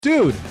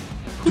Dude,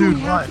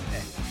 what?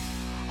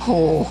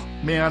 Oh,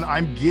 man,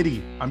 I'm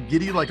giddy. I'm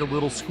giddy like a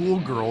little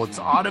schoolgirl. It's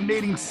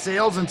automating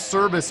sales and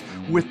service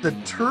with the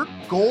Turk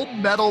gold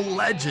medal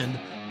legend,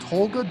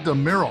 Tolga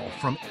Demirel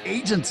from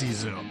Agency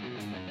Zoom.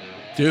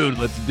 Dude,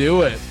 let's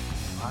do it.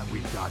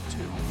 We've got to.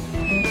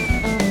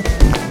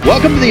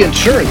 Welcome to the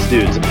Insurance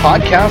Dudes, a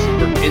podcast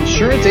for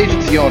insurance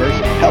agency owners,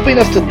 helping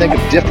us to think of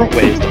different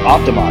ways to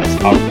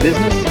optimize our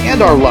business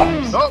and our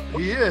lives. Oh,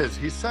 he is.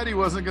 He said he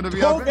wasn't going to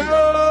be on Tolga! video.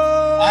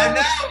 I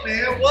know,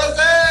 man. What's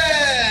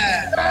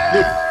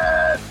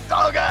that?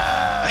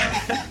 Tolga!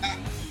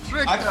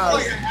 Tricked I feel us.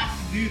 like I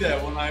have to do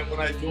that when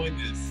I join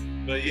this.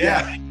 But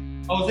yeah,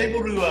 I was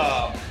able to.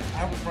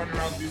 I was running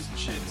around do some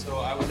shit, so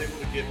I was able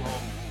to get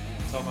home.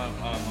 So I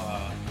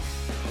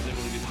was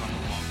able to get to my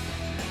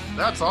home.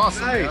 That's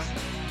awesome. Nice. Man.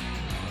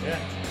 Yeah,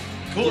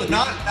 cool.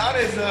 Not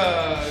as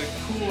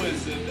cool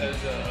as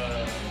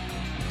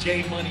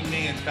J Money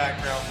Man's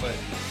background, but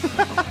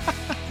I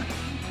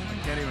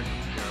can't even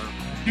compare.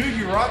 dude,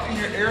 you're rocking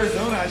your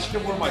Arizona. I should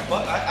have worn my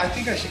butt. I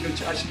think I should go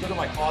to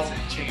my closet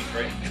and change,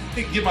 right?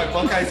 Get my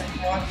Buckeyes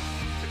on.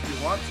 If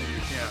you want to, you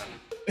can.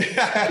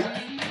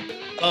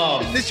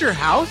 Is this your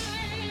house?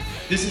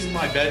 This is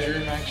my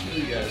bedroom,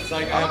 actually. Yeah, it's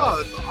like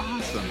Oh, that's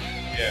awesome.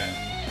 yeah,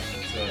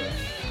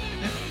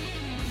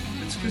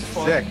 it's just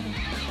fun. Sick.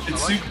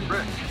 It's I like super. the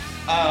brick.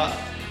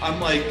 I'm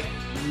like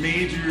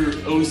major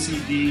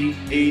OCD,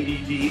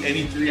 ADD,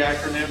 any three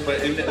acronym,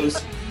 but in the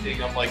OCD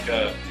thing, I'm like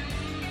a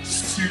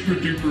super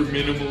duper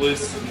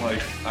minimalist, and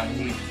like I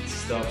need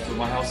stuff. So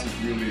my house is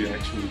really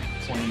actually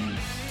plain,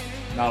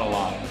 not a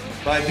lot.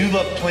 But I do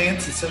love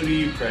plants, and so do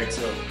you, Craig.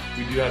 So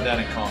we do have that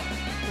in common.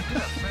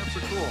 Yeah, plants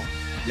are cool.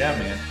 Yeah,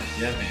 man.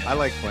 Yeah, man. I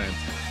like plants.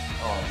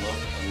 Oh, I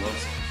love.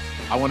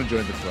 I want to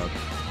join the club.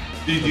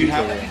 Do you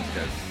have any?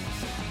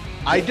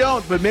 I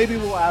don't, but maybe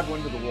we'll add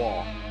one to the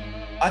wall.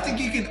 I think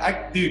you can,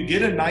 dude.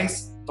 Get a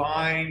nice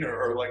vine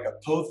or like a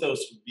pothos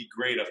would be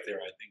great up there.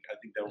 I think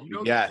that would be. You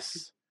know,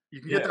 Yes.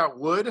 You can get that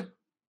wood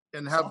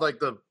and have like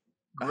the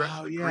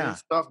Oh, green yeah.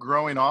 stuff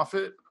growing off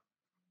it.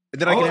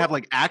 And then I can have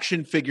like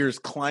action figures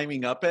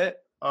climbing up it.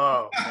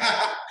 Oh,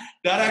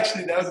 that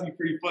would be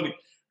pretty funny.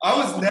 I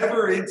was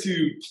never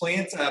into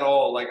plants at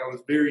all. Like I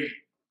was very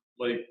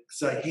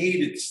cause I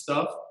hated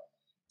stuff.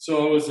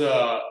 So I was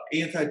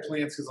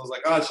anti-plants because I was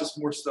like, it's just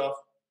more stuff.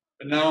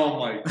 But now I'm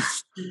like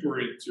super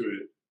into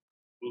it.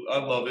 I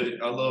love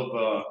it. I love,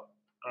 I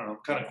don't know,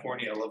 kind of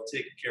corny. I love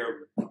taking care of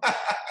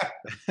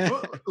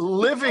it.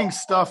 living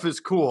stuff is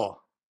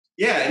cool.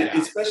 Yeah,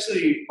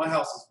 especially my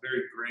house is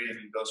very gray and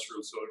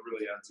industrial, so it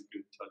really adds a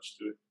good touch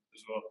to it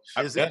as well.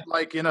 Is it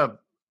like in a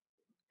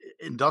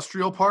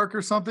industrial park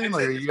or something? It's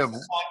Like a you have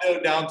condo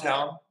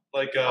downtown,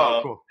 like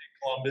cool.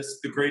 Columbus,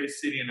 the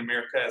greatest city in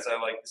America, as I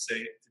like to say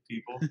to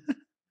people.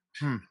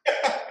 Huh.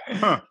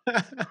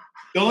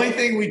 The only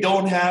thing we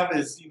don't have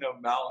is,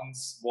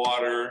 mountains,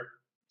 water,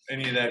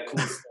 any of that cool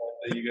stuff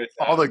that you guys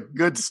have. All the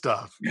good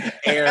stuff.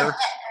 Air.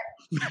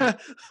 We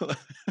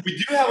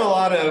do have a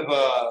lot of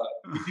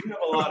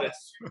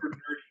super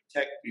nerdy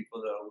tech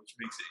people though, which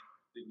makes it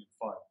even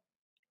fun.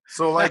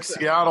 So like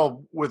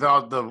Seattle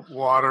without the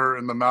water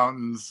and the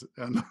mountains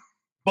and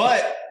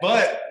But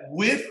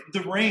with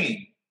the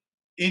rain,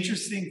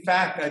 interesting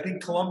fact, I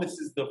think Columbus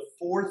is the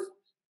fourth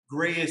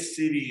grayest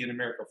city in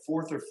America,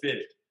 fourth or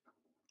fifth.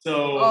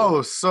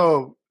 So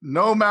so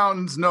no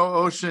mountains, no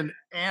ocean,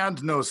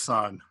 and no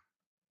sun.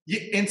 yeah,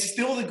 and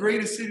still the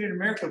greatest city in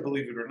America,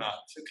 believe it or not.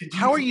 So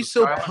How are you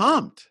so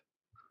pumped?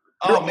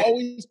 You're man.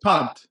 always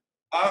pumped.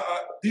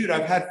 Dude,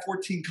 I've had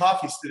 14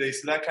 coffees today,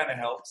 so that kind of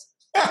helps.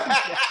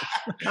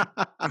 No,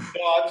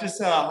 I'm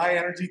just high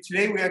energy.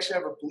 Today we actually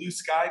have a blue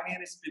sky, man.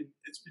 It's been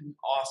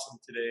awesome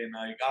today, and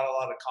I got a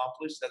lot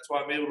accomplished. That's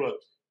why I'm able to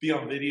be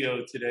on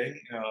video today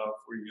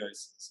for you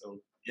guys. So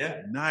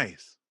yeah,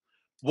 Nice.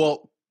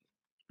 Well,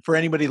 for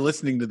anybody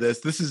listening to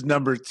this is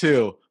number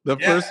 2. The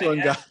first one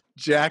got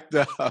jacked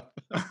up.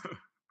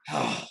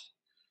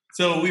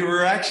 So we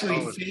were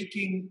actually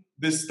faking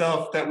the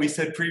stuff that we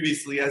said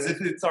previously as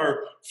if it's our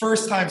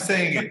first time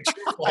saying it.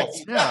 True or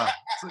false. Yeah.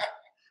 It's like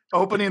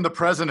opening the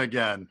present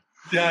again.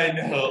 Yeah, I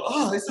know.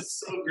 Oh, this is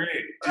so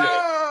great.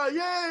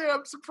 Yay,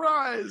 I'm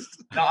surprised.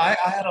 No, I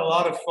had a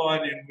lot of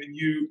fun, and when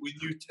you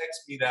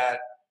text me that,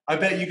 I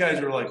bet you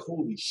guys were like,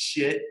 "Holy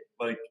shit!"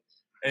 Like,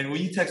 and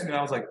when you text me,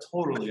 I was like,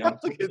 "Totally."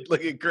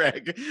 Look at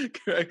Greg.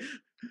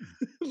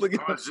 Look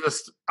at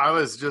I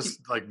was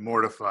just like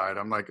mortified.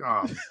 I'm like,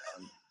 oh, man.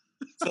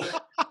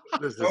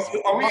 This is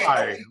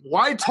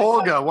why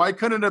Tolga? Why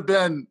couldn't it have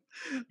been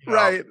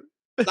right?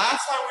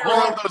 Last time we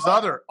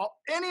were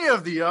any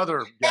of the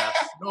other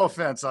guests? No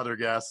offense, other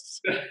guests.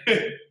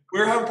 we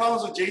were having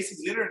problems with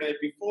Jason's internet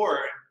before,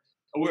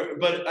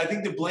 but I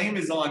think the blame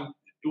is on.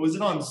 Was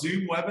it on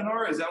Zoom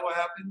webinar? Is that what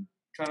happened?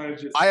 Kind of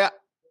just. I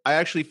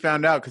actually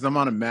found out because I'm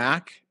on a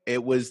Mac.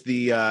 It was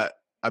the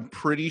I'm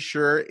pretty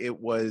sure it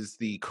was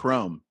the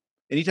Chrome.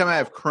 Anytime I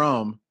have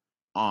Chrome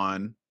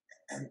on,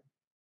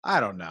 I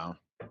don't know.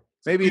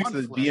 Maybe it's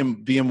the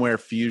VMware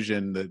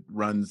Fusion that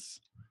runs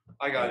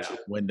I got you.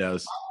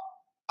 Windows.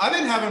 I've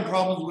been having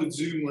problems with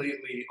Zoom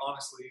lately,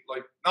 honestly.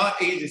 Like,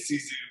 not agency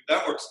Zoom.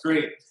 That works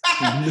great.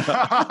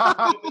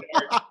 I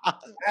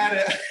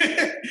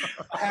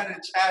had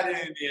to chat in,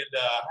 and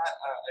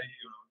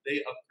they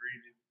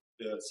upgraded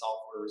the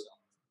software. So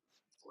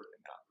it's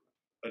working out,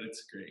 but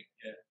it's great.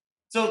 Yeah.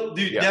 So,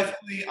 dude,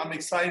 definitely, I'm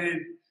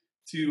excited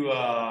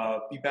to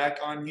be back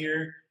on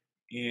here,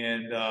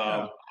 and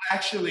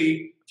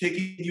actually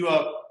taking you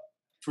up.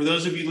 For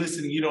those of you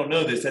listening, you don't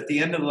know this. At the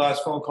end of the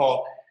last phone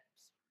call,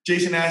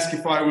 Jason asked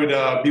if I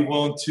would be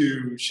willing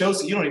to show.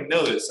 So you don't even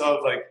know this. So I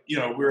was like,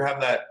 we were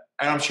having that,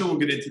 and I'm sure we'll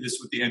get into this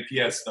with the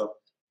NPS stuff.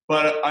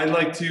 But I'd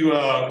like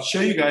to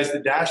show you guys the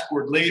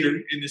dashboard later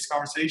in this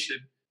conversation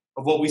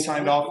of what we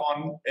signed off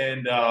on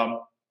and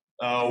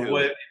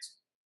what it's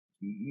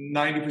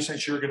 90%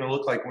 sure going to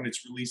look like when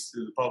it's released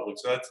to the public.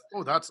 So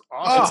that's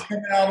awesome. It's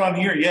coming out on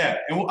here, yeah.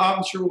 And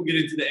I'm sure we'll get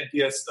into the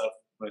NPS stuff,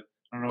 but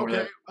I don't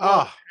know.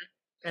 Okay.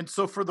 And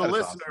so for the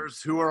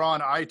listeners who are on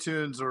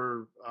iTunes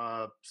or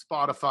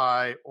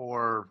Spotify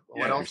or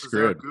what else is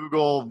there,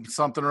 Google,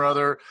 something or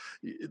other,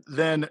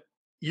 then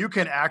you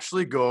can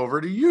actually go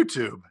over to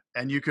YouTube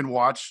and you can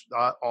watch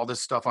all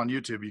this stuff on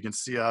YouTube. You can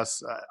see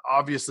us.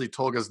 Obviously,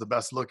 Tolga's the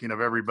best looking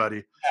of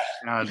everybody.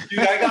 And,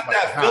 dude, I got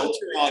that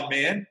filter on,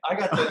 man. I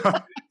got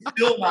the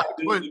still not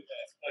doing the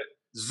best. But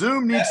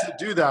Zoom needs to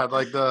do that,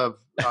 like the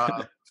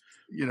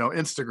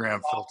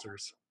Instagram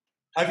filters.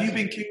 Have you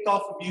been kicked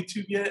off of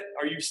YouTube yet?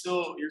 You're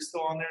still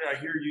on there? I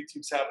hear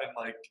YouTube's having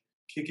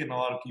kicking a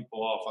lot of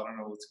people off. I don't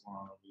know what's going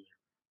on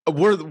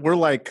over there. We're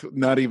like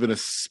not even a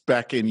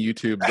speck in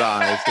YouTube's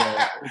eyes. So,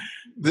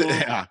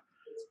 yeah.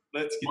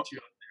 Let's get you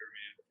up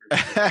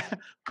there, man.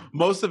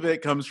 Most of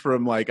it comes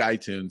from like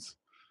iTunes.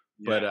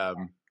 Yeah. But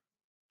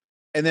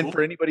and then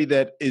for anybody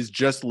that is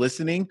just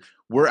listening,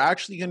 we're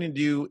actually going to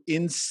do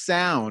in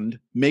sound,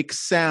 make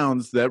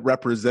sounds that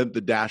represent the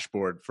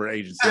dashboard for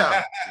agencies.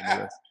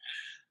 Yeah.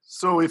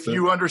 So if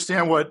you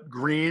understand what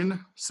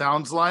green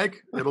sounds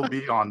like, it'll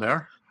be on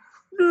there.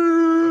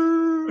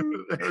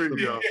 There you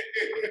go.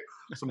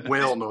 Some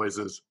whale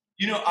noises.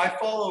 I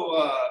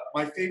follow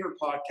my favorite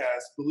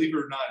podcast, believe it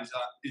or not,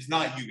 is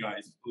not you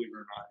guys, believe it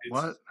or not.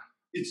 What?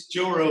 It's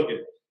Joe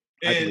Rogan.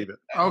 I believe it.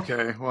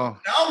 Okay, well.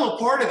 Now I'm a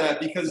part of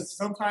that because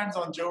sometimes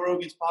on Joe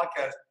Rogan's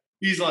podcast,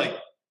 he's like,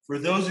 for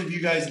those of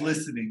you guys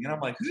listening, and I'm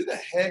like, who the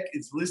heck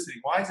is listening?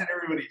 Why isn't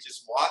everybody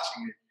just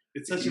watching it?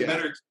 It's such a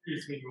better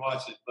experience when you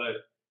watch it, but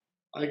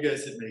I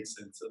guess it makes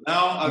sense. So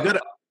now I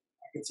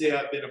can say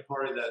I've been a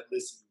part of that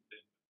listening thing.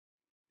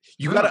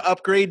 You got to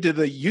upgrade to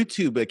the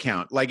YouTube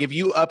account. Like if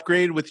you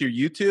upgrade with your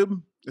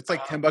YouTube, it's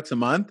like $10 a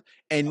month,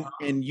 and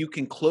you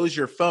can close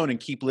your phone and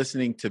keep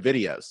listening to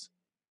videos.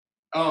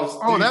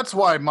 Oh, that's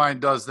why mine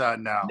does that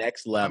now.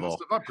 Next level. I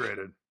must have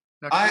upgraded.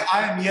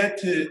 I'm yet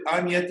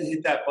to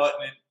hit that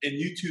button, and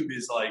YouTube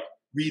is like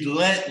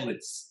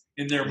relentless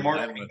in their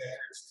marketing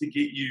efforts to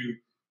get you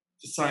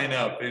to sign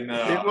up, and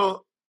it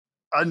will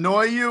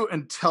annoy you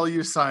until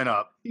you sign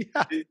up.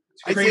 Yeah.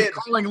 It's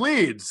calling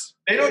leads.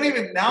 They don't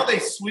even, now they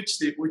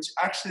switched it, which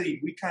actually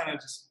we kind of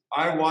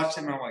I watched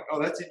them and I'm like,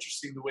 oh, that's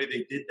interesting the way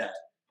they did that.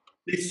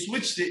 They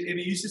switched it, and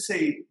it used to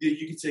say that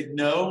you could say,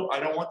 no, I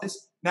don't want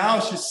this. Now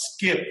it's just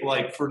skip,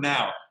 like, for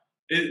now.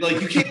 You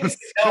can't even say,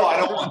 no, I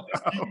don't want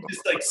this. You can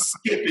just,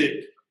 skip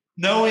it,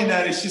 knowing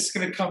that it's just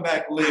going to come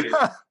back later.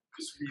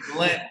 Just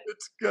relent.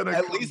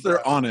 At least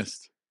they're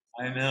honest.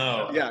 I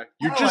know. Yeah,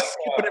 you're just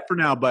skipping it for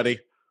now, buddy.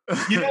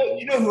 You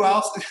know who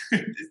else?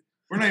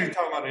 We're not even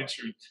talking about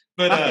insurance,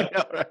 but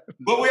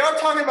we are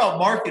talking about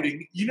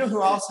marketing. You know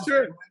who else is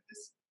doing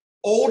this?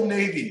 Old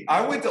Navy.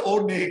 I went to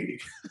Old Navy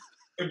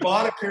and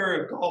bought a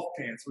pair of golf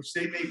pants, which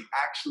they make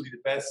actually the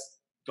best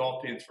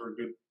golf pants for a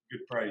good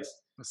price.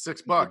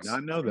 $6. I did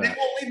not know that. They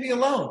won't leave me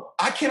alone.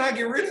 I cannot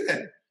get rid of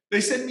them.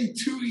 They send me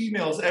 2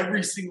 emails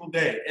every single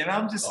day, and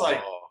I'm just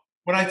like,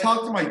 when I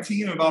talk to my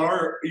team about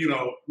our,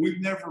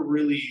 we've never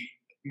really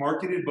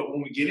marketed, but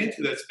when we get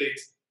into that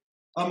space,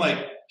 I'm like,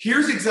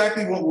 here's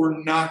exactly what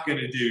we're not going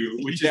to do,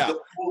 which is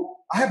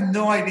I have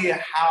no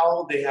idea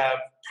how they have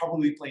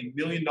probably playing $1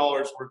 million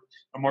worth of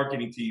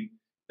marketing team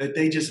that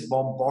they just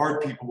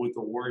bombard people with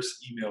the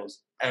worst emails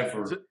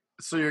ever.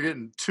 So you're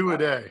getting 2 a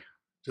day.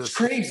 It's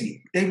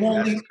crazy. They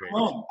won't leave me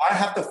alone. I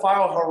have to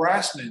file a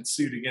harassment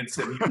suit against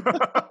them.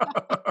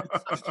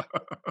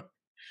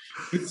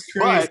 It's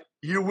crazy. But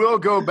you will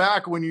go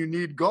back when you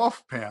need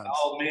golf pants.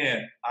 Oh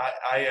man,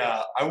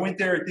 I went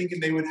there thinking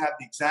they would have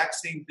the exact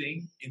same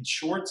thing in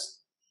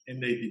shorts,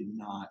 and they did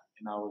not.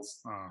 And I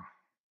was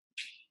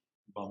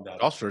bummed out.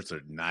 Golf shorts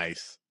are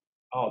nice.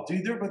 Oh,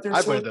 dude, they're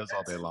I wear those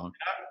all day long.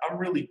 I'm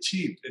really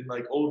cheap, and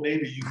like Old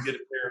Navy, you can get a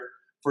pair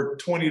for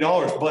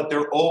 $20, but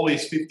they're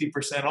always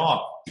 50%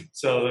 off.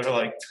 So they're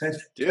like,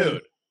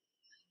 dude,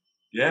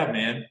 yeah,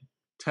 man,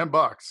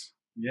 $10.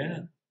 Yeah.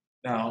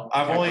 No,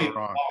 I've only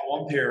bought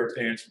 1 pair of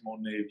pants from Old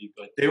Navy,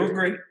 but they were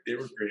great. They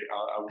were great.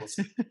 I will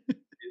say, they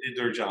did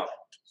their job.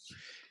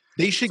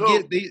 They should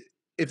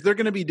if they're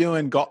going to be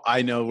doing golf.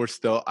 I know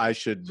I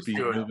should be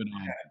moving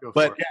on.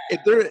 But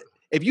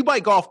if you buy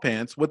golf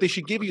pants, what they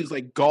should give you is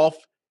like golf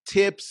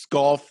tips,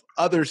 golf,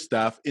 other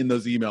stuff in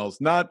those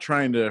emails, not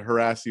trying to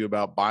harass you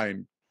about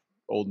buying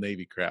Old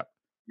Navy crap.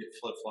 Get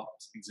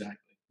flip-flops.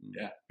 Exactly.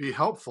 Yeah. Be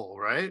helpful,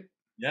 right?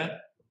 Yeah,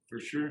 for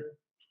sure.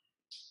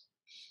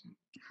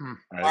 All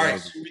All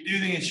right, should we do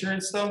the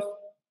insurance stuff?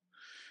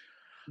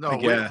 No,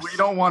 we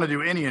don't want to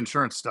do any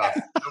insurance stuff.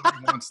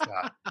 Nobody wants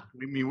that.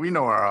 We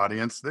know our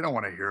audience. They don't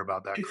want to hear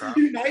about that crap.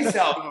 It's too nice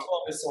out in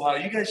Columbus, Ohio.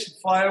 You guys should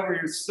fly over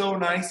here. It's so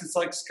nice. It's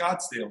like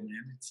Scottsdale,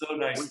 man. It's so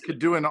nice. We could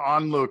do an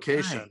on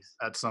location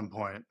at some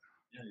point.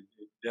 Yeah,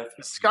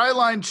 definitely.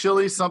 Skyline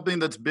Chili, something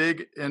that's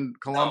big in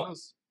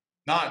Columbus?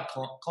 No, not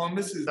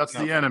Columbus. That's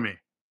the enemy.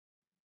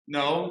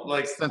 No,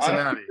 like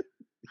Cincinnati.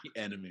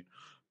 The enemy.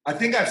 I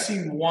think I've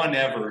seen one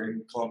ever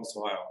in Columbus,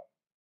 Ohio.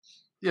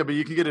 Yeah, but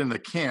you can get it in the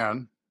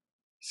can.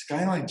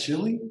 Skyline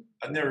Chili?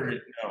 I've never.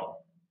 No,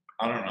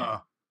 I don't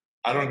know.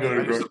 I don't go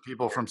to grocery.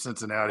 People from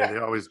Cincinnati. They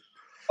always.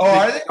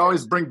 They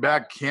always bring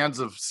back cans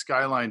of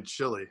Skyline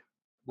Chili,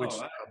 which,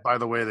 by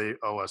the way, they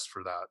owe us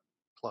for that.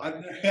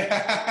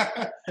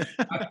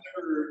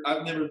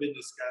 I've never been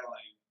to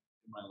Skyline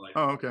in my life.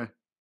 Oh, okay.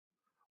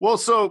 Well,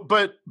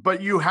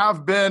 but you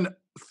have been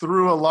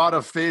through a lot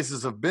of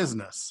phases of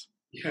business.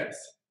 Yes.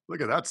 Look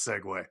at that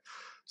segue.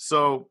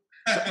 So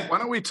why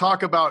don't we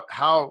talk about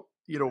how,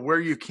 where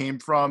you came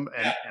from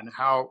and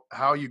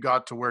how you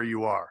got to where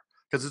you are?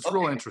 Because it's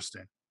real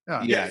interesting.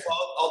 Yeah. So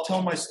I'll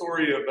tell my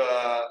story of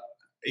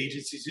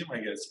Agency Zoom, I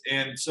guess.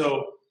 And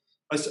so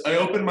I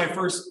opened my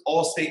first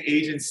all-state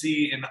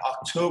agency in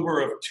October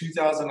of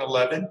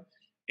 2011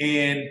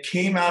 and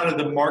came out of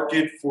the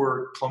market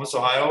for Columbus,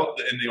 Ohio,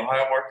 in the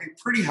Ohio market,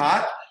 pretty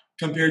hot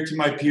compared to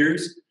my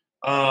peers.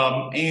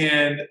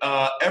 And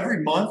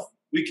every month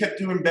we kept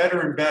doing better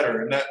and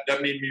better. And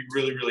that made me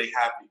really, really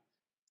happy.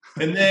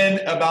 And then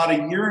about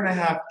a year and a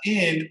half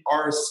in,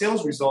 our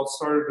sales results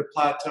started to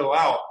plateau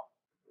out.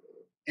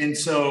 And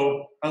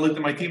so I looked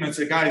at my team and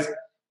said, guys,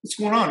 what's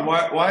going on?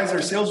 Why is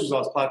our sales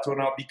results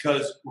plateauing out?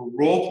 Because we're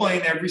role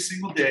playing every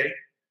single day.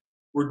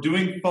 We're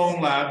doing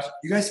phone labs.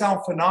 You guys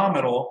sound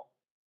phenomenal.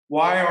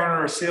 Why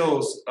aren't our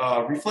sales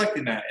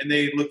reflecting that? And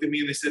they looked at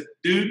me and they said,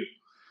 dude,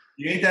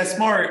 you ain't that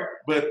smart,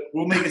 but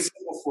we'll make it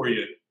simple for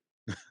you.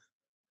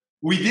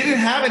 We didn't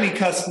have any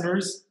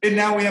customers, and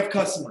now we have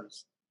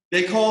customers.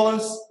 They call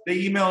us, they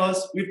email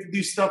us. We have to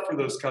do stuff for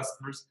those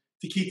customers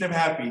to keep them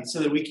happy so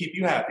that we keep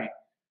you happy.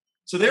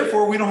 So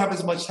therefore, we don't have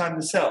as much time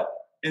to sell.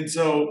 And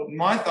so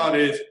my thought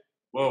is,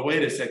 well,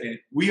 wait a second.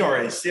 We are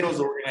a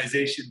sales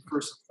organization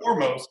first and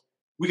foremost.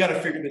 We got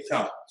to figure this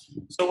out.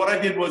 So what I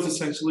did was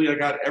essentially I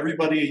got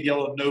everybody a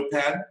yellow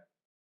notepad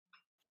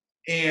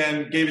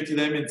and gave it to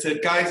them and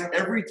said, guys,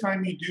 every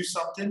time you do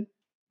something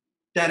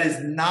that is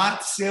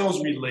not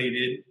sales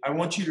related, I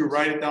want you to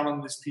write it down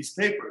on this piece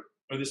of paper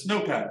or this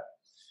notepad.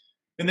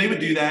 And they would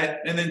do that.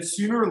 And then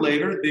sooner or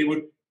later, they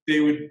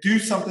would do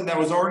something that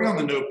was already on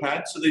the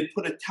notepad. So they'd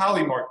put a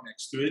tally mark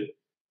next to it,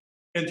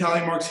 and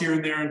tally marks here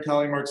and there, and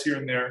tally marks here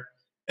and there.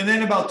 And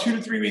then about 2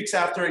 to 3 weeks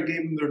after I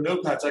gave them their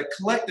notepads, I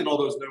collected all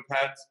those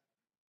notepads.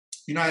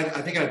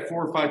 I think I had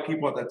 4 or 5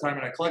 people at that time,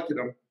 and I collected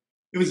them.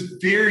 It was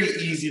very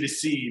easy to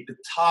see the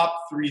top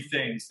 3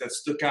 things that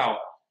stuck out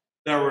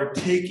that were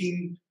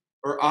taking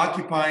or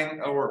occupying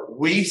or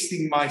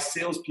wasting my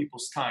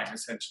salespeople's time,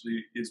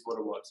 essentially, is what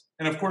it was.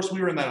 And of course,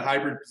 we were in that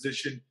hybrid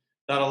position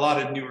that a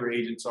lot of newer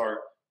agents are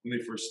when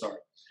they first start.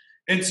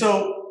 And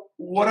so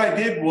what I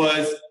did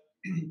was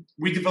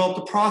we developed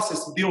a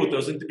process to deal with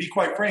those. And to be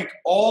quite frank,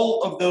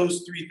 all of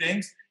those 3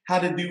 things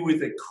had to do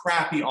with a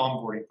crappy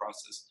onboarding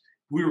process.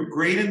 We were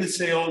great in the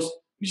sales.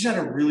 We just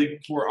had a really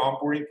poor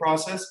onboarding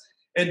process.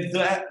 And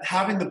that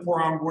having the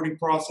poor onboarding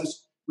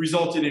process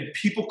resulted in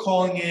people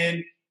calling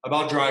in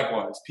about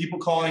DriveWise, people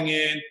calling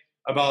in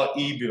about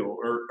e-bill,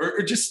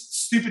 or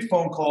just stupid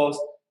phone calls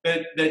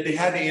that they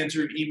had to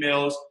answer,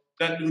 emails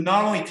that would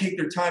not only take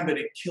their time, but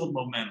it killed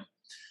momentum.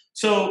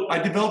 So I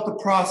developed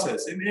a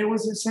process, and it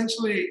was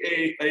essentially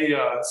a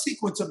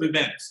sequence of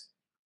events.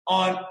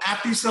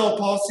 After you sell a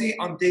policy,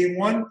 on day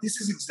 1,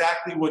 this is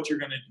exactly what you're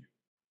going to do.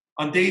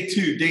 On day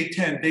 2, day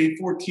 10, day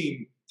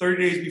 14,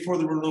 30 days before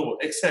the renewal,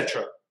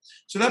 etc.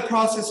 So that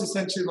process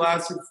essentially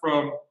lasted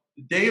from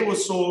the day it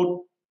was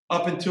sold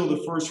up until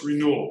the first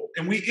renewal.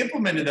 And we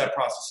implemented that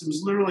process. It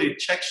was literally a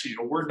check sheet,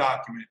 a Word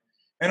document.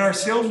 And our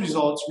sales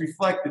results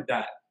reflected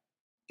that.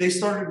 They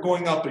started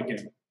going up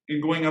again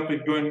and going up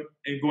and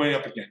going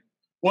up again.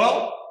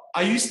 Well,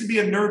 I used to be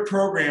a nerd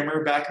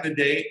programmer back in the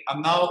day.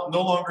 I'm now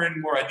no longer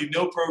anymore. I do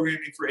no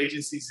programming for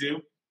Agency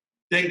Zoom.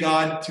 Thank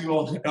God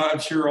I'm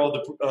sure all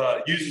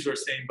the users are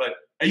saying, but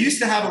I used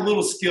to have a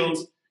little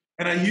skills,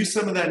 and I used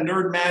some of that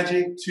nerd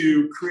magic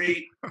to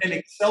create an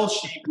Excel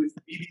sheet with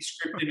BB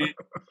script in it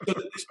so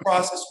that this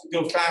process would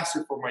go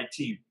faster for my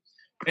team.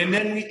 And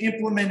then we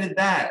implemented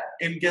that,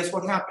 and guess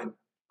what happened?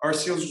 Our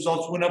sales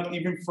results went up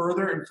even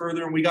further and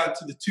further, and we got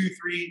to the 200,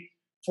 300,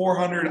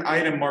 400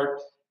 item mark.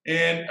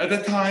 And at the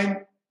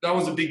time, that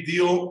was a big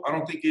deal. I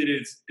don't think it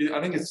is.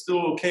 I think it's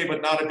still okay,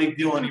 but not a big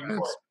deal anymore.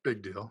 It's a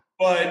big deal.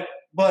 But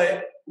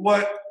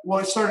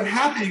what started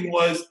happening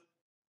was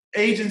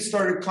agents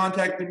started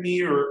contacting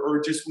me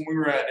or just when we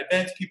were at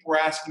events, people were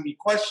asking me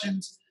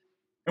questions.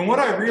 And what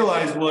I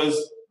realized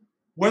was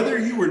whether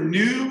you were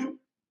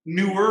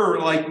newer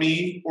like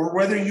me, or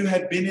whether you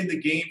had been in the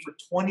game for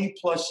 20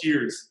 plus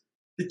years,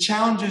 the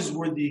challenges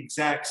were the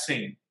exact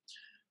same.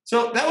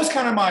 So that was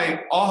kind of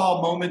my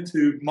aha moment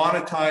to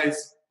monetize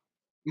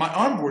my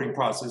onboarding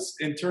process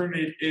and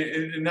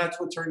and that's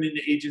what turned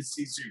into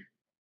Agency Zoom.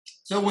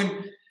 So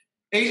when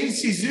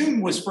Agency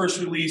Zoom was first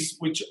released,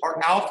 which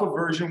our alpha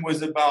version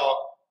was about.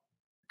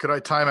 Could I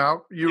time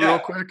out you real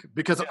quick?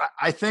 Because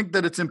I think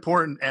that it's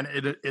important and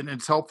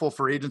it's helpful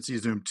for Agency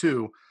Zoom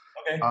too.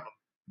 Okay.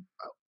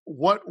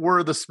 What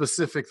were the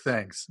specific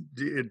things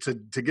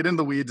to get in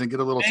the weeds and get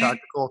a little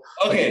tactical?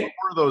 Okay. Like,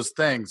 what were those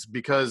things?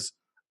 Because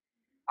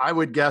I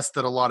would guess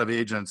that a lot of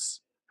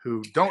agents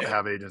who don't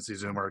have Agency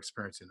Zoom are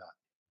experiencing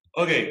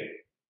that. Okay.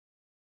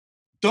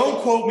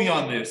 Don't quote me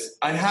on this.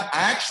 I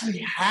actually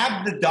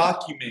have the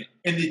document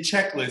and the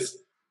checklist,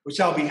 which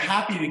I'll be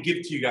happy to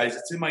give to you guys.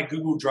 It's in my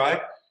Google Drive.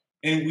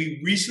 And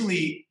we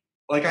recently,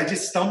 I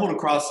just stumbled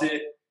across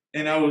it.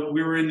 And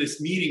we were in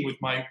this meeting with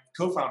my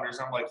co-founders.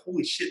 I'm like,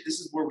 holy shit, this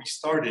is where we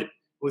started,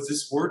 was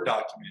this Word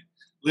document,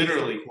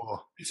 literally.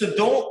 Cool. So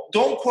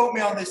don't quote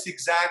me on this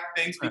exact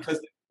things because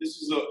this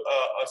was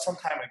some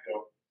time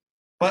ago.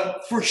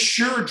 But for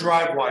sure,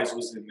 DriveWise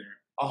was in there,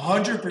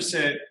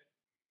 100%.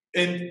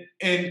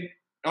 And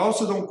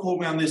also don't quote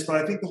me on this, but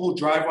I think the whole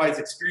DriveWise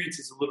experience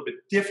is a little bit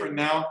different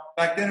now.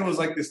 Back then, it was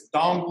like this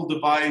dongle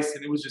device,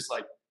 and it was just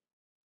like,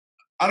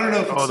 I don't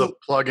know if it's the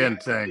plug-in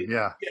thing,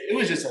 yeah. It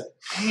was just a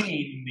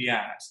pain in the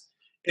ass.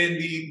 And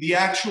the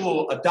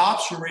actual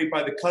adoption rate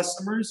by the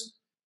customers,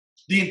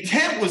 the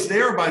intent was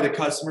there by the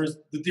customers,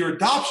 but their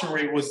adoption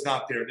rate was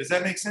not there. Does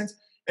that make sense?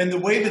 And the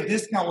way the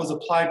discount was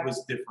applied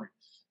was different.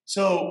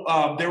 So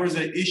there was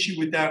an issue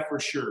with that for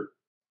sure.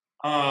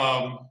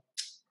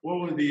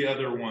 What were the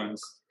other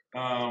ones?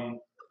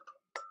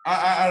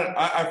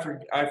 I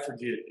forget,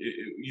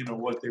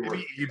 what they were.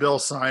 Maybe e-bill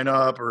sign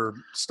up or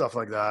stuff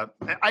like that.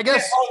 I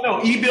guess.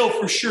 No, e-bill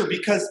for sure,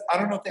 because I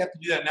don't know if they have to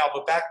do that now,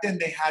 but back then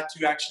they had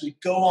to actually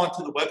go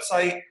onto the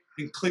website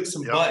and click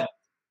some buttons.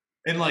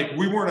 And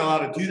we weren't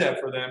allowed to do that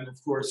for them,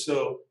 of course.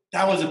 So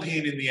that was a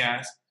pain in the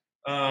ass.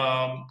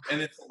 And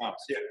then something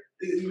else.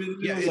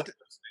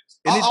 It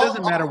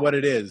doesn't matter what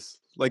it is.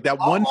 Like that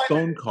one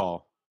phone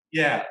call.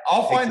 Yeah,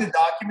 I'll find the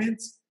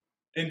documents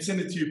and send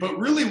it to you. But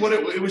really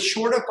it was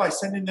shored up by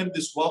sending them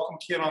this welcome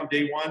kit on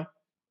day one.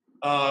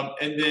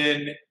 And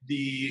then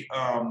the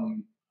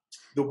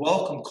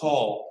welcome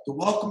call. The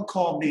welcome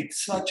call made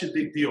such a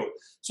big deal.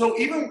 So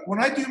even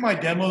when I do my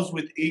demos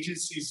with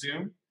Agency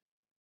Zoom,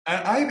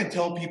 I even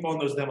tell people in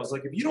those demos,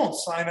 if you don't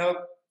sign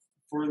up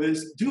for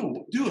this,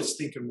 do a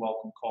stinking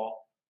welcome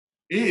call.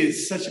 It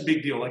is such a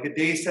big deal. Like a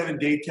day 7,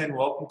 day 10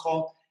 welcome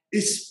call,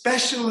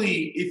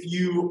 especially if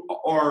you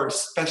are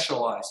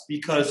specialized,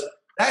 because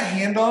that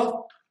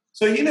handoff.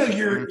 So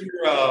your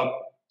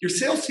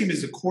sales team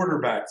is the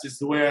quarterbacks, is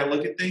the way I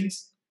look at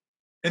things,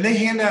 and they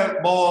hand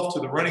that ball off to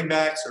the running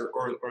backs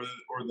or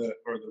the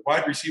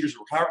wide receivers,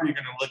 or however you're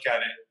going to look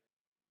at it.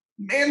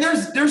 Man,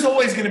 there's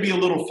always going to be a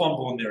little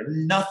fumble in there.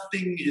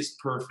 Nothing is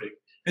perfect,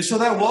 and so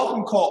that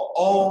welcome call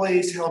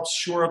always helps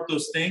shore up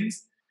those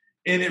things,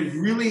 and it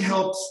really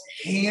helps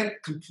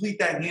complete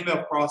that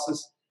handoff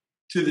process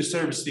to the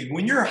service team.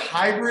 When you're a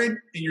hybrid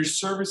and you're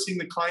servicing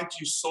the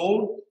clients you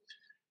sold.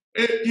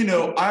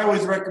 I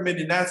always recommend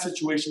in that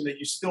situation that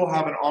you still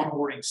have an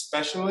onboarding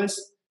specialist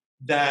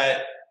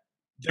that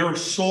their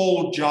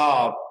sole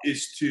job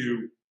is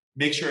to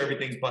make sure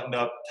everything's buttoned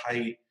up,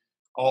 tight,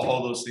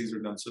 all those things are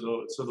done. So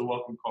the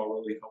welcome call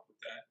really helped with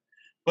that.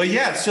 But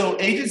yeah, so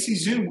Agency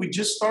Zoom, we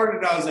just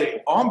started as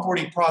a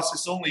onboarding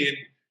process only.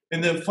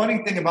 And the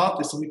funny thing about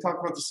this, and we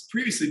talked about this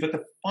previously, but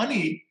the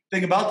funny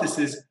thing about this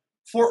is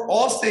for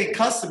Allstate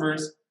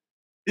customers,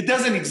 it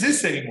doesn't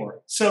exist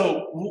anymore.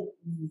 So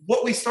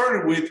what we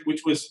started with,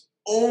 which was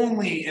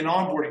only an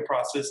onboarding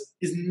process,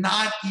 is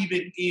not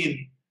even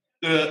in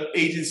the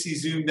Agency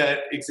Zoom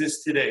that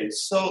exists today.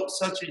 So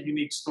such a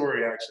unique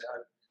story, actually.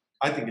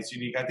 I think it's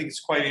unique. I think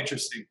it's quite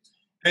interesting.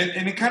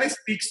 And it kind of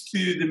speaks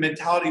to the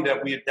mentality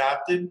that we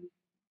adopted,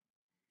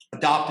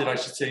 I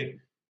should say,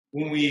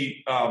 when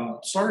we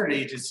started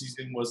Agency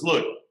Zoom was,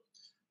 look,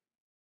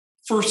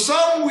 for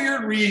some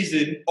weird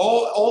reason,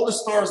 all the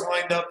stars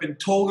lined up and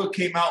Tolga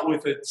came out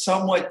with a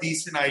somewhat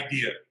decent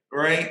idea,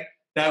 right?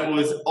 That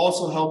was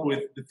also helped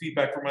with the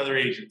feedback from other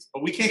agents.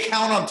 But we can't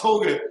count on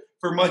Tolga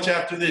for much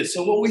after this.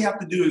 So what we have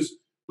to do is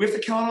we have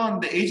to count on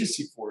the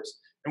agency force,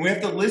 and we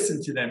have to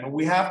listen to them, and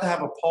we have to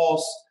have a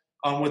pulse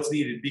on what's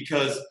needed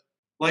because,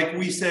 like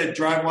we said,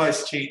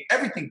 DriveWise change,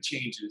 everything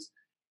changes.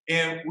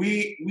 And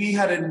we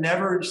had a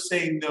never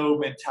say no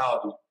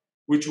mentality,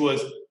 which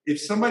was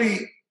if somebody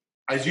 –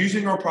 I was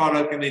using our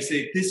product and they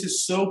say, this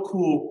is so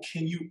cool,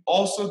 can you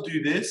also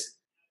do this?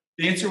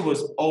 The answer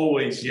was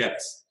always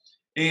yes.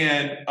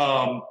 And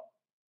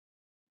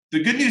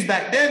the good news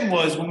back then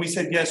was when we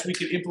said yes, we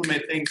could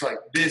implement things like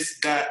this,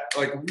 that,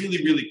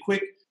 really, really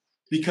quick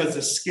because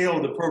the scale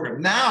of the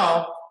program.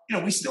 Now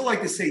we still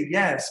like to say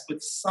yes,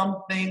 but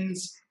some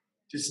things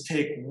just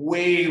take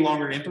way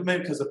longer to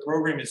implement because the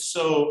program is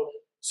so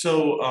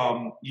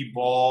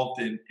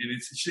evolved and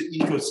it's an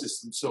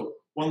ecosystem. So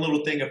one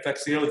little thing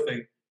affects the other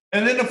thing.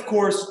 And then, of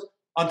course,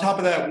 on top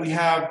of that, we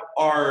have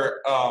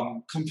our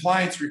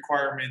compliance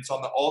requirements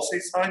on the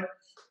Allstate side,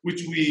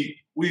 which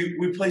we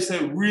place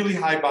a really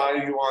high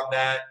value on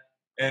that.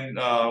 And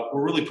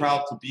we're really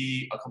proud to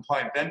be a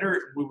compliant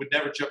vendor. We would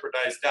never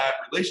jeopardize that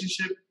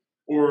relationship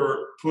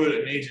or put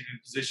an agent in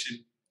a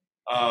position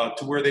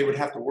to where they would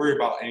have to worry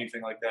about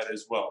anything like that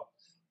as well.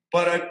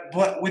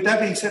 But with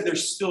that being said, they're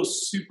still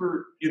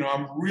super,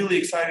 I'm really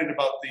excited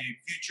about the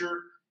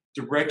future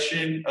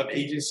direction of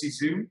Agency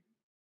Zoom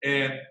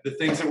and the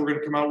things that we're going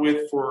to come out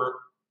with for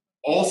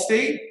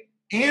Allstate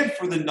and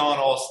for the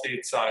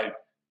non-Allstate side.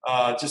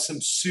 Just some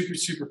super,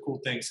 super cool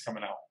things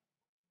coming out.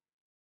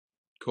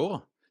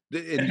 Cool.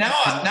 And now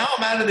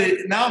I'm out of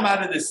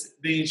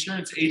the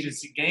insurance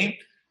agency game.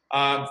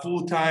 I'm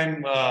full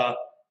time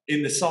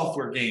in the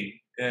software game.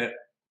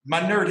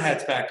 My nerd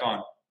hat's back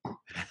on.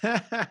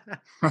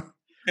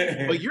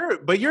 But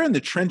you're in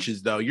the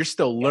trenches though. You're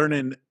still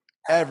learning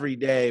every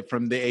day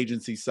from the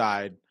agency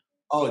side.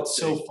 Oh, it's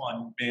so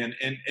fun, man.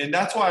 And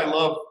that's why I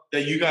love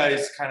that you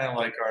guys kind of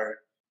like are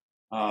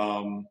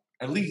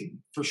at least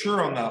for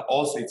sure on the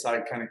Allstate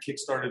side kind of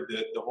kickstarted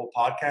the whole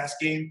podcast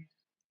game.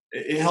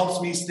 It helps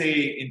me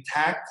stay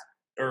intact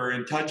or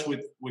in touch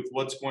with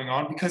what's going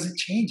on because it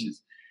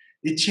changes.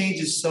 It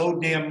changes so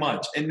damn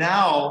much. And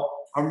now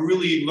I'm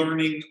really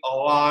learning a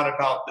lot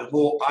about the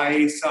whole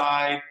IA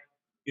side.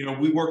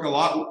 We work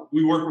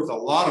with a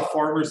lot of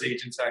farmers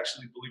agents,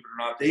 actually, believe it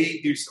or not.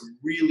 They do some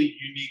really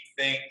unique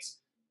things.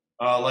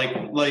 Like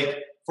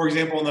for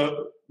example,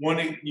 the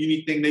one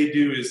unique thing they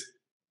do is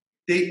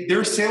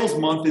their sales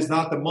month is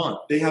not the month.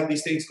 They have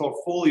these things called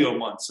folio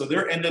months. So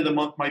their end of the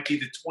month might be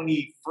the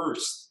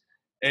 21st.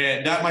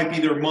 And that might be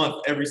their month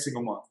every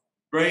single month,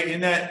 right?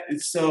 And that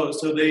it's so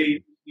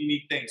they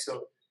unique things.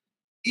 So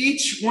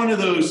each one of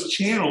those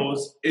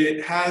channels,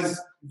 it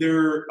has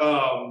their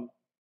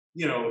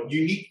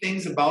unique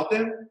things about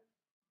them,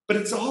 but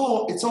it's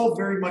all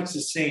very much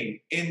the same,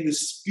 and the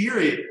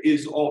spirit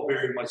is all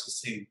very much the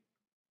same.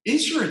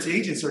 Insurance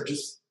agents they're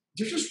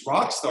just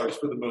rock stars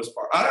for the most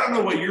part. I don't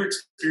know what your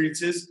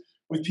experience is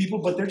with people,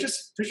 but they're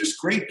just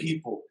great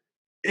people,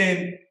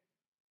 and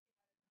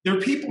they're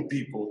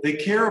people. They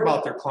care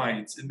about their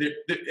clients, and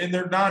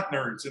they're not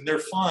nerds, and they're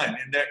fun,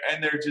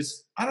 and they're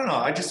just I don't know.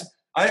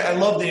 I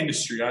love the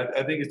industry.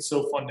 I think it's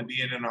so fun to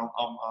be in, and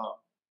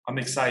I'm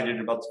excited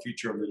about the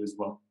future of it as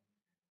well.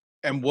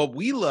 And what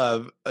we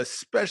love,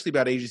 especially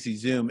about Agency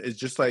Zoom, is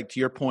just like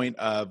to your point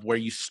of where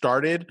you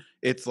started.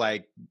 It's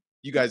like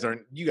you guys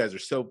are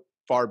so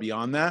far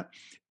beyond that,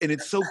 and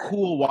it's so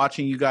cool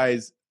watching you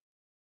guys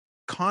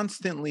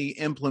constantly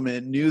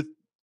implement new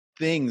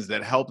things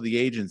that help the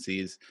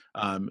agencies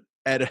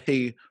at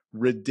a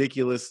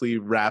ridiculously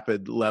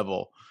rapid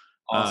level,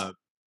 awesome.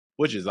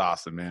 Which is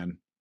awesome, man.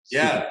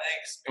 Yeah,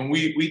 thanks. And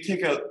we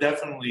take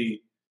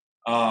definitely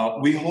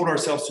we hold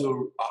ourselves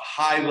to a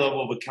high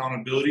level of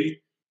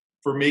accountability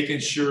for making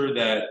sure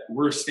that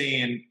we're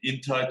staying in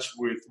touch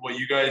with what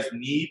you guys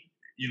need.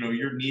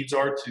 Your needs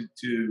are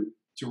to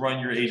run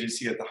your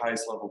agency at the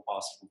highest level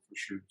possible, for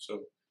sure.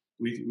 So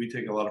we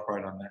take a lot of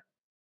pride on that,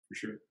 for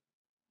sure.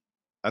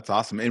 That's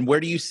awesome. And where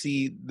do you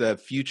see the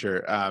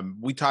future?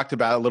 We talked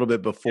about a little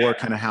bit before,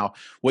 kind of how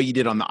what you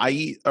did on the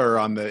IE or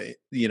on the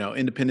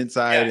independent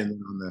side, and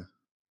then on the.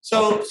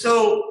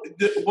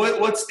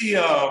 What's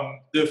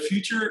the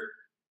future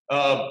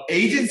of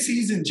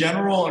agencies in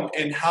general,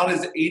 and how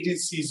does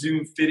Agency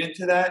Zoom fit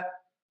into that?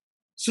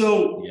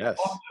 So yes,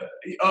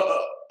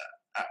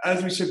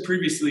 as we said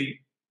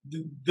previously,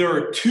 there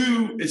are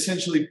two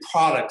essentially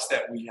products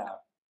that we have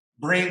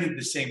branded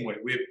the same way.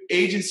 We have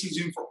Agency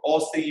Zoom for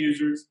Allstate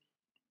users,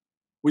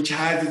 which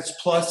has its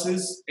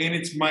pluses and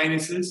its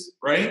minuses,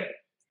 right?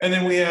 And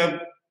then we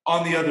have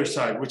on the other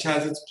side, which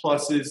has its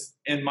pluses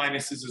and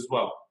minuses as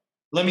well.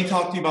 Let me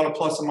talk to you about a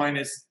plus and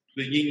minus,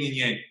 the yin and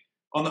yang.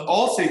 On the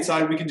Allstate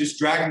side, we can just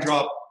drag and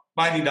drop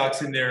binding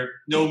docs in there,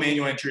 no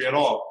manual entry at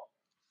all.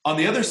 On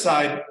the other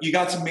side, you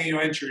got some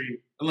manual entry,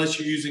 unless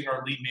you're using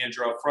our lead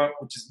manager up front,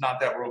 which is not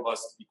that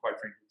robust, to be quite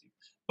frank with you.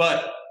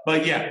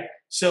 But yeah,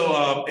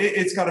 so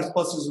it's got its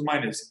pluses and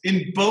minuses.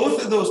 In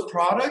both of those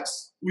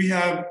products, we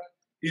have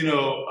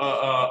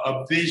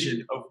a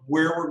vision of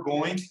where we're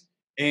going,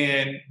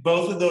 and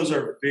both of those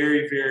are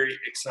very, very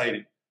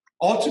exciting.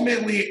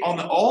 Ultimately, on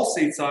the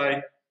Allstate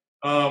side,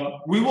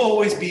 we will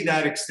always be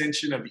that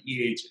extension of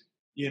eAgent.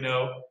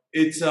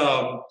 It's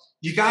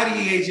you got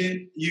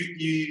eAgent,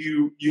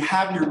 you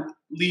have your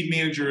lead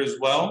manager as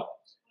well.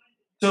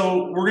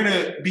 So we're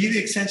gonna be the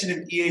extension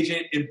of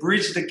eAgent and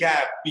bridge the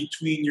gap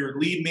between your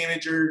lead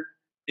manager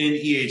and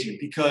eAgent,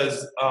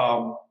 because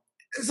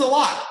it's a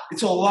lot.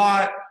 It's a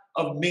lot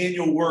of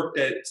manual work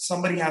that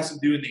somebody has to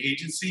do in the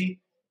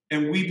agency,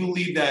 and we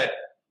believe that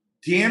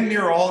damn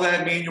near all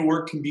that manual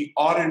work can be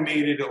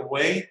automated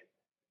away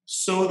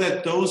so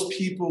that those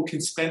people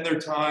can spend their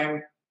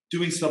time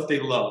doing stuff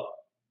they love,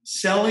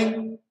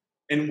 selling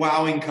and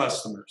wowing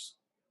customers.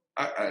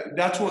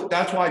 That's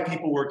why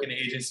people work in an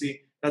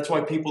agency. That's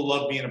why people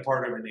love being a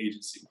part of an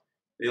agency.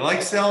 They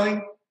like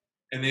selling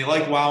and they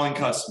like wowing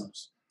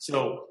customers.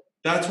 So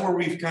that's where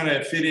we've kind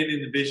of fit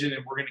in the vision,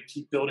 and we're going to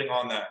keep building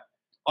on that.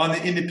 On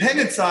the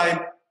independent side,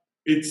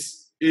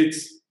 it's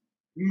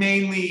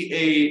mainly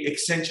a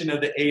extension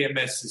of the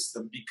AMS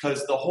system,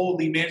 because the whole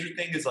lead management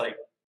thing is like,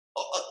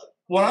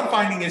 what I'm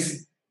finding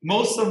is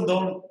most of them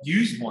don't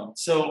use one.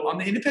 So on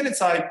the independent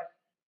side,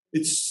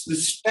 it's the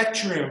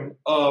spectrum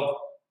of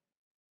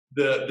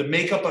the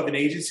makeup of an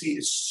agency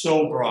is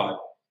so broad.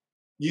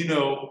 You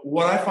know,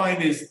 what I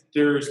find is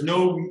there's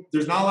not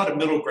a lot of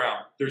middle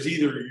ground. There's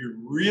either you're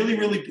really,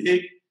 really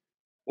big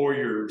or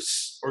you're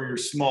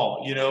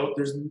small. You know,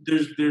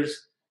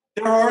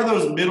 there are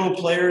those middle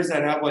players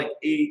that have like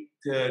 8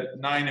 to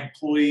 9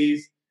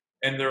 employees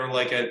and they're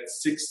like at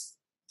 $6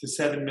 to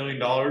 $7 million,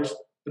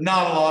 but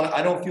not a lot.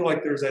 I don't feel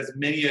like there's as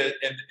many in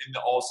the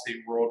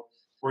Allstate world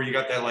where you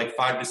got that like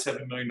 $5 to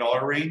 $7 million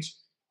range.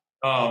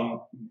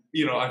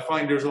 You know, I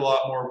find there's a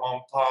lot more mom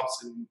and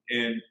pops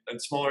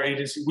and smaller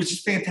agencies, which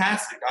is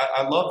fantastic.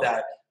 I love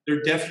that.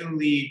 They're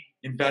definitely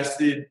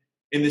invested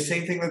in the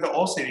same thing that the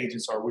Allstate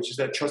agents are, which is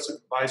that trusted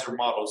advisor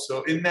model.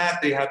 So in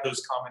that, they have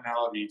those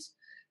commonalities.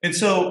 And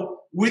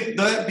so with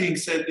that being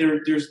said,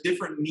 there's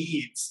different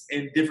needs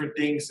and different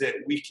things that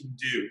we can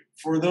do.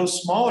 For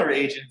those smaller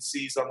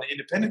agencies on the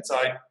independent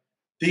side,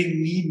 they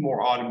need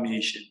more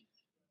automation.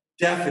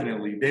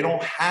 Definitely. They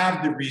don't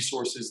have the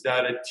resources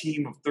that a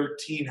team of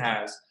 13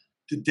 has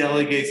to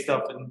delegate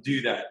stuff and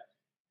do that.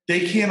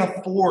 They can't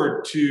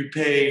afford to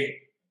pay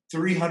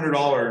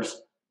 $300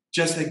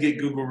 just to get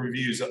Google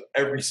reviews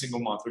every single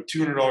month, or $200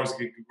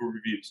 to get Google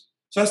reviews.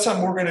 So that's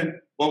something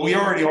we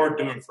already are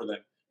doing for them.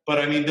 But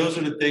I mean, those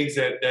are the things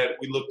that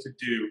we look to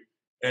do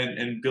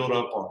and build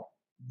up on.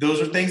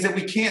 Those are things that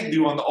we can't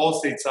do on the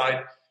Allstate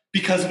side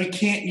because we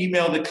can't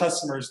email the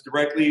customers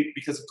directly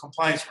because of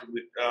compliance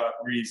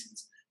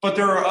reasons. But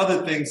there are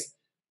other things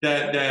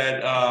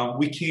that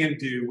we can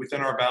do within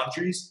our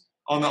boundaries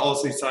on the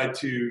Allstate side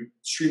to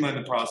streamline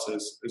the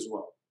process as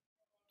well.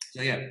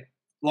 So yeah,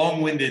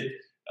 long-winded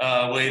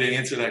way to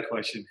answer that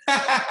question.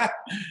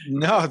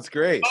 No, it's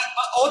great. But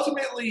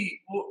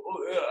ultimately,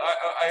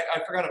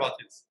 I forgot about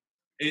this.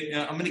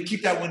 I'm going to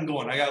keep that win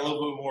going. I got a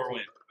little bit more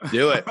win.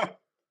 Do it.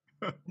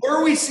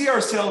 Where we see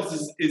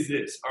ourselves is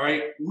this, all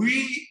right?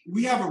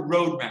 We have a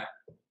roadmap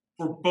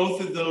for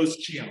both of those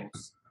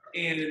channels.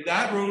 And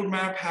that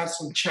roadmap has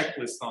some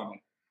checklists on it.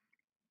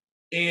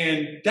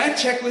 And that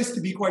checklist,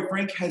 to be quite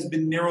frank, has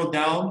been narrowed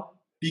down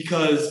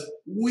because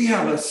we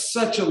have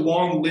such a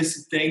long list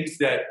of things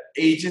that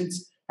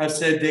agents have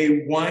said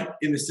they want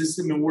in the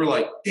system. And we're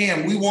like,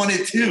 damn, we want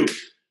it too.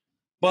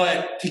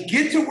 But to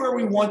get to where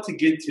we want to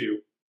get to,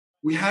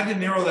 we had to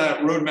narrow that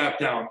roadmap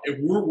down.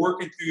 And we're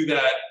working through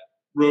that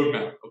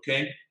roadmap,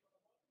 okay?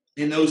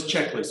 And those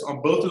checklists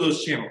on both of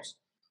those channels.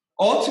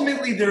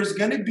 Ultimately, there's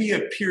going to be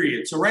a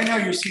period. So right now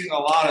you're seeing a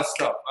lot of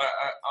stuff.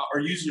 Our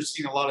users are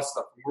seeing a lot of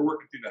stuff, and we're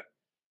working through that.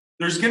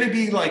 There's going to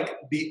be like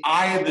the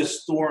eye of the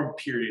storm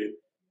period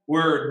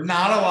where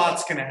not a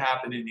lot's going to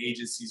happen in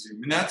agency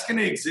Zoom. And that's going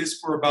to exist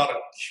for about a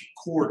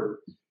quarter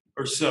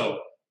or so,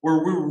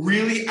 where we're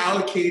really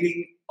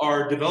allocating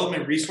our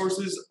development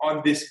resources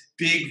on this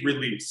big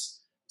release.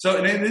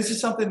 So, and this is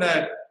something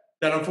that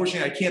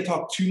unfortunately I can't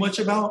talk too much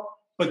about,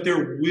 but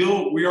we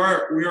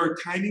are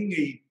timing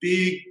a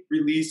big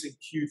release in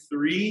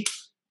Q3,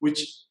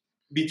 which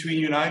between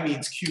you and I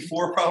means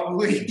Q4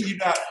 probably. you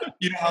know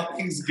how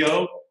things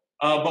go.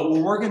 But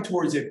we're working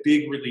towards a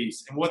big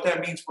release, and what that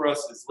means for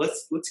us is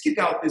let's get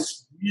out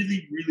this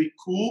really, really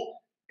cool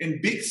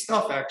and big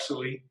stuff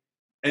actually,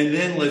 and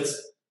then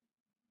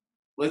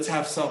let's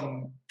have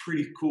something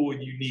pretty cool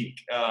and unique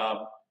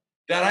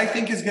that I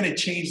think is going to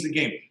change the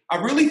game. I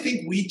really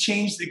think we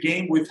changed the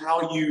game with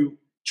how you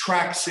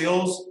track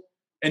sales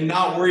and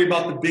not worry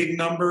about the big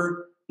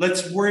number.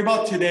 Let's worry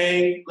about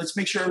today. Let's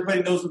make sure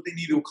everybody knows what they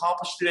need to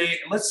accomplish today,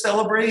 and let's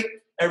celebrate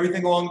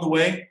everything along the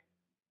way.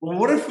 Well,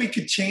 what if we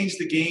could change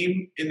the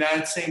game in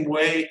that same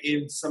way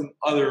in some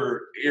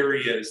other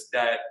areas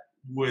that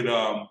would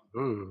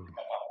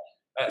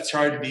it's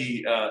hard to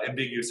be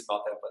ambiguous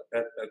about that, but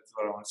that's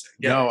what I want to say.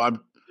 Yeah. No,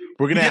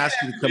 we're going to ask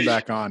you to come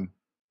back on.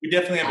 We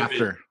definitely have after. a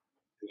vision.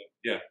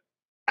 Yeah.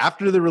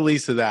 After the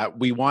release of that,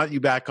 we want you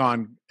back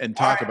on and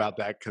talk about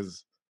that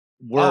because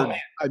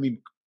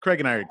Craig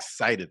and I are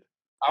excited.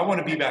 I want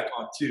to be back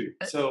on too.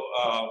 So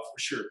for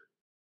sure.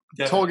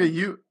 Definitely.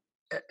 Tolga,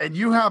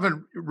 you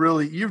haven't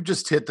really, you've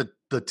just hit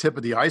the tip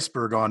of the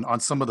iceberg on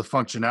some of the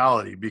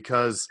functionality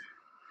because,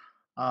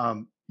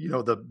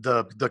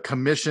 the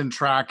commission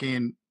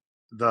tracking,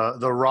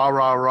 the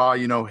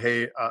rah,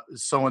 hey,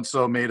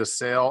 so-and-so made a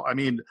sale. I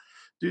mean,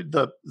 dude,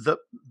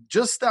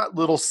 just that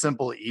little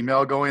simple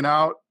email going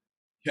out,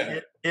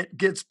 it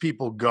gets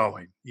people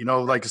going,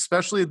 like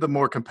especially the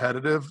more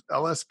competitive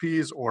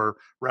LSPs or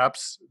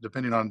reps,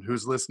 depending on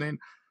who's listening.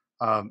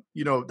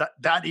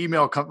 That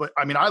email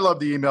I love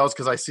the emails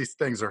because I see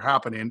things are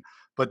happening,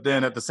 but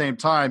then at the same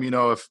time,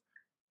 if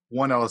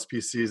one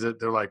LSP sees it,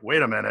 they're like,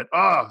 wait a minute,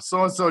 oh,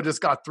 so-and-so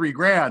just got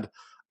 $3,000.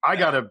 I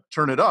got to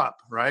turn it up,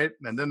 right?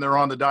 And then they're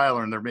on the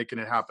dialer and they're making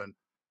it happen.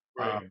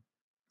 Right.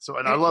 So,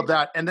 and I love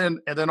that. And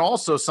then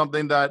also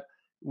something that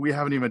we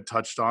haven't even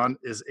touched on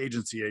is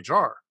agency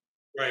HR.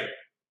 Right.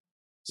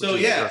 So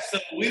so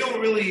we don't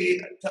really,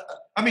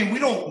 we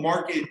don't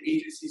market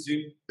Agency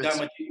Zoom that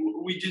much.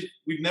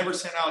 We've never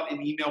sent out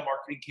an email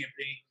marketing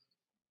campaign.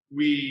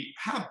 We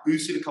have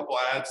boosted a couple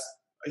ads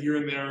here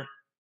and there,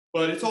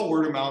 but it's all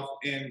word of mouth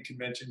and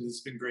conventions.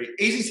 It's been great.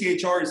 Agency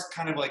HR is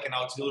kind of like an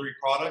auxiliary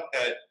product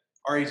that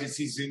our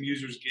Agency Zoom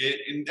users get,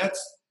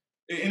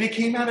 and it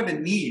came out of a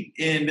need,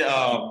 and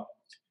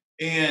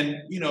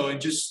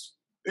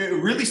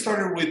it really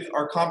started with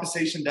our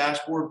compensation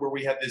dashboard where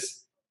we had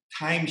this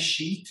time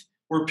sheet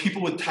where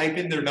people would type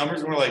in their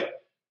numbers and we're like,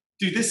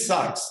 dude, this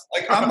sucks.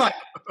 Like,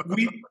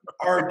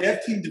 our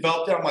dev team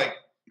developed it. I'm like,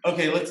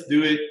 okay, let's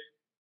do it.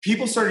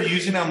 People started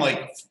using it. I'm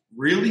like,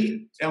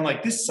 really? And I'm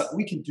like,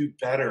 we can do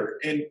better.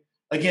 And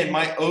again,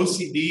 my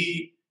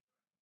OCD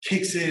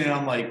kicks in and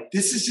I'm like,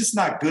 this is just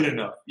not good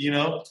enough,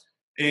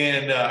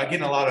 And I get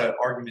in a lot of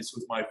arguments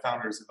with my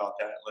founders about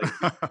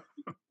that. Like,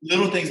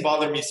 little things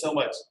bother me so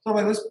much. So I'm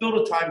like, let's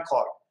build a time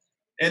clock.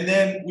 And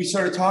then we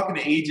started talking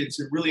to agents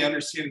and really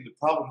understanding the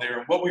problem there.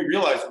 And what we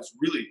realized was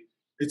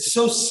it's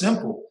so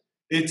simple.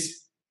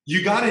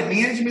 You got a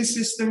management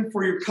system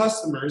for your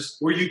customers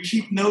where you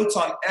keep notes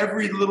on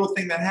every little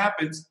thing that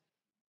happens,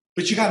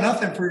 but you got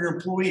nothing for your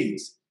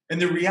employees. And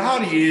the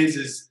reality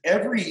is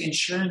every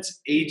insurance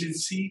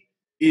agency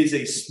is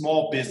a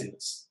small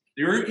business.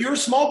 You're a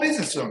small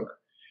business owner.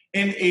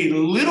 And a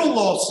little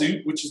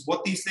lawsuit, which is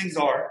what these things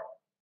are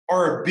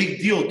a big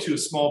deal to a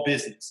small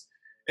business.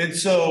 And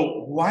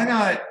so why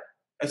not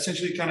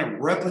essentially kind of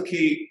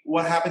replicate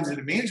what happens in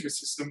the management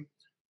system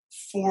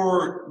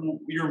for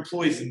your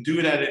employees and do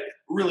it at a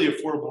really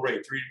affordable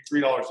rate,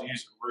 $3 a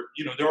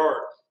user. There are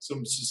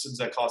some systems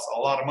that cost a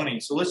lot of money.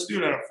 So let's do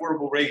it at an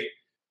affordable rate.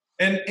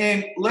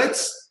 And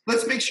let's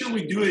make sure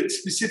we do it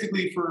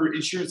specifically for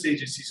insurance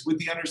agencies with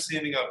the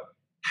understanding of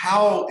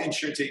how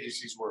insurance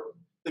agencies work.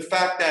 The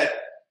fact that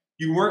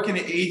you work in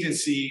an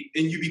agency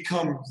and you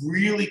become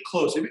really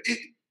close.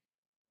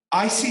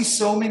 I see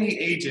so many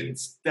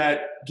agents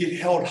that get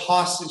held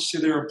hostage to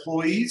their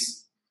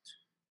employees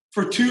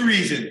for two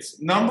reasons.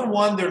 Number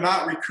one, they're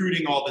not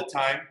recruiting all the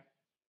time.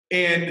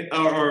 And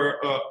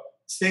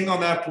staying on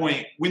that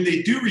point, when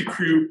they do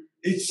recruit,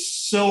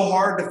 it's so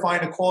hard to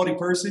find a quality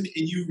person,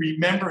 and you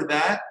remember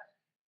that.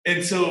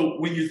 And so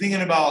when you're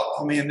thinking about,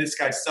 oh man, this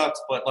guy sucks,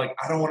 but like,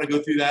 I don't want to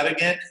go through that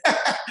again,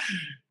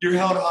 you're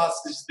held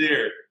hostage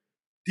there.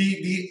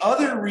 The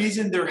other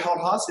reason they're held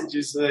hostage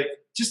is like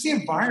just the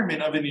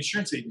environment of an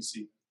insurance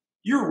agency.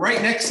 You're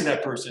right next to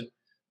that person.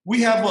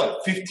 We have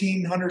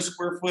 1,500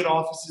 square foot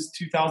offices,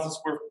 2,000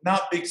 square,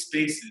 not big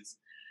spaces.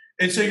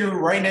 And so you're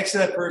right next to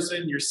that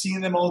person. You're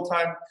seeing them all the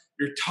time.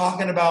 You're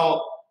talking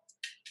about,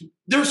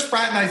 there's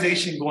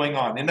fraternization going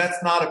on, and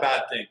that's not a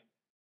bad thing.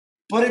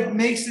 But it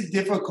makes it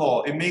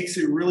difficult. It makes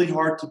it really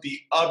hard to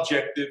be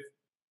objective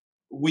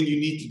when you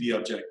need to be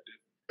objective.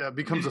 Yeah, it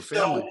becomes a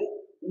family. So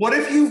what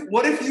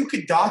if you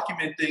could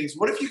document things?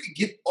 What if you could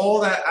get all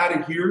that out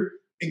of here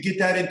and get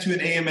that into an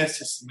AMS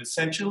system,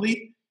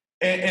 essentially?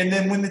 And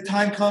then when the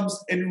time comes,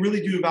 and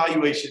really do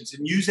evaluations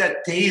and use that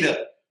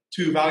data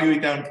to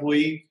evaluate that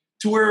employee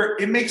to where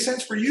it makes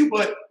sense for you,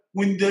 but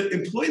when the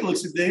employee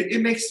looks at it,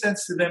 it makes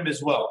sense to them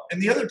as well.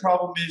 And the other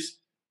problem is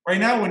right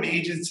now when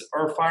agents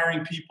are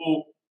firing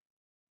people,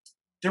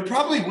 they're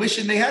probably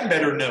wishing they had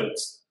better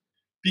notes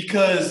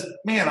because,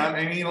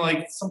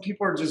 man, some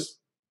people are just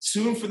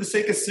suing for the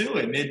sake of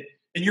suing.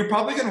 And you're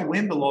probably going to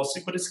win the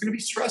lawsuit, but it's going to be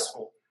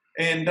stressful.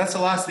 And that's the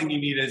last thing you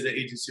need as an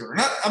agency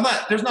owner.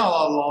 There's not a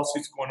lot of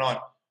lawsuits going on,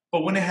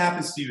 but when it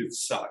happens to you, it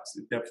sucks.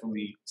 It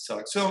definitely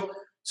sucks.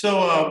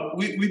 So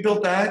we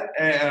built that,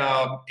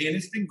 and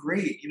it's been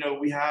great.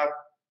 We have,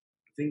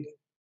 I think,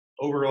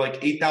 over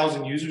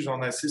 8,000 users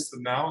on that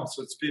system now.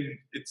 So it's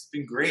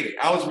been great.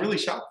 I was really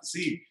shocked to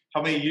see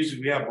how many users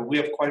we have, but we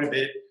have quite a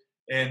bit.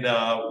 And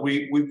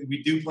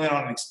we do plan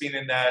on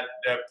expanding that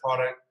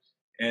product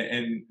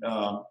and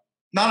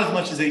not as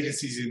much as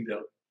Agency Zoom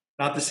though.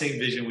 Not the same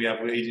vision we have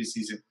with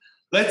Agency Zoom.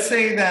 Let's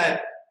say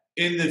that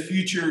in the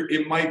future,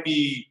 it might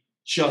be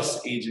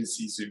just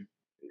Agency Zoom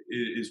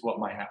is what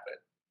might happen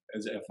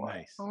as an FYI.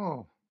 Nice.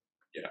 Oh.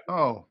 Yeah.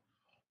 Oh.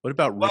 What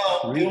about it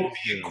will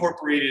be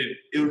incorporated.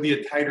 It would be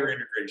a tighter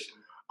integration.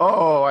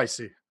 Oh, I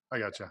see. I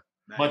gotcha.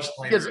 Much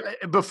because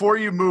before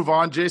you move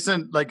on,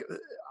 Jason,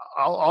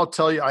 I'll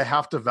tell you, I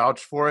have to vouch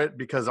for it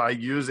because I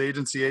use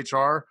agency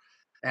HR,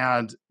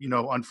 and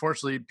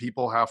unfortunately,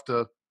 people have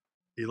to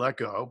be let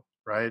go,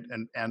 right?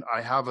 And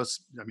I have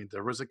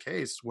there was a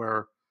case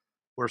where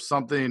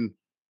something,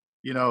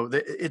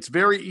 it's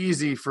very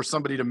easy for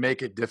somebody to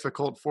make it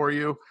difficult for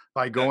you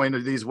by going to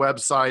these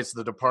websites,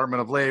 the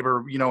Department of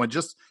Labor, and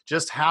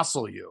just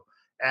hassle you.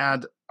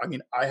 And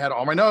I had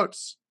all my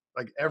notes.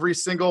 Every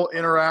single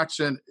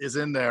interaction is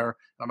in there.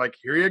 I'm like,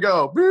 here you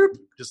go. Boop.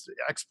 Just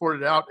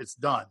export it out. It's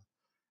done.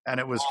 And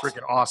it was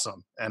freaking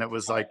awesome. And it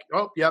was like,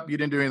 oh, yep, you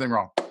didn't do anything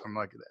wrong. I'm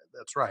like,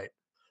 that's right.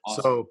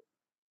 Awesome. So,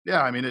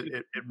 yeah, I mean,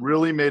 it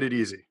really made it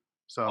easy.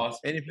 So, Awesome.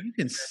 And if you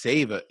can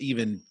save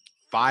even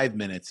 5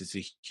 minutes, it's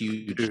a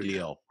huge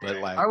deal. But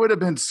like, I would have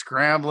been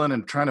scrambling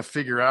and trying to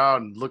figure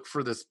out and look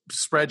for this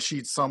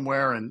spreadsheet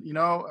somewhere. And,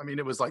 I mean,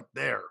 it was like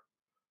there.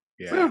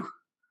 yeah. Whew.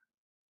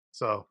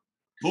 So.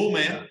 Cool,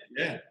 man.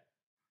 Yeah.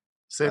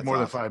 Save That's more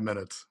than awesome. 5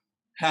 minutes.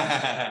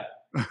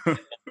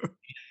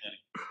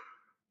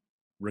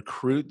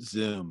 Recruit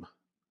Zoom.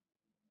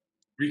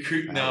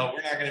 Recruit? No,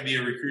 we're not going to be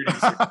a recruiting.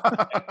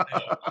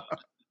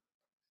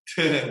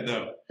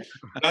 No,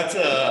 that's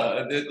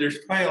there's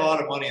probably a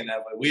lot of money in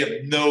that, but we have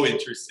no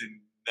interest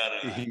in none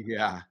of that.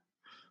 Yeah,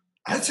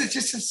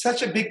 That's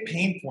such a big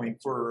pain point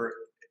for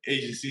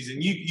agencies,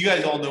 and you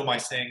guys all know my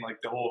saying, like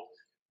the whole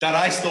that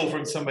I stole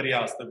from somebody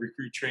else: the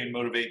recruit, train,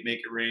 motivate, make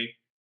it rain.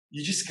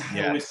 You just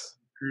gotta always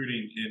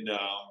recruiting,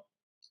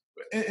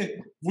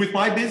 and with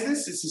my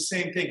business, it's the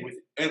same thing. With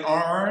an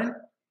RN,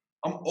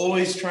 I'm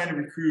always trying to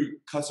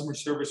recruit customer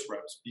service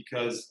reps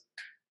because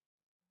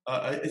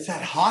it's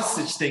that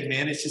hostage thing,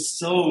 man. It's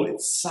just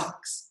it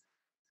sucks.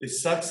 It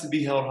sucks to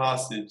be held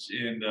hostage,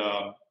 and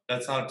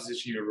that's not a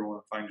position you ever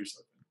want to find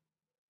yourself in.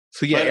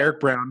 So yeah, but Eric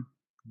Brown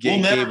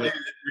gave us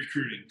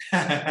recruiting.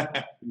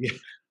 Yeah.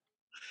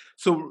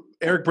 So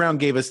Eric Brown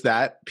gave us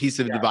that piece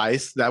of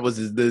advice. That was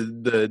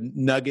the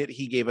nugget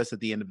he gave us at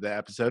the end of the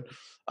episode.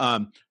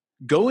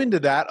 Go into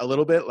that a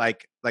little bit.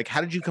 Like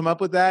how did you come up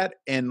with that,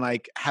 and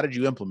like how did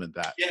you implement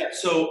that? Yeah.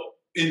 So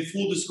in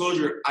full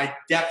disclosure, I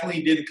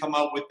definitely didn't come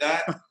up with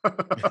that.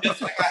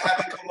 Just like I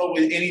haven't come up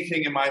with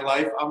anything in my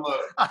life. I'm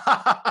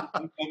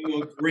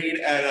great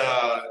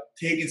at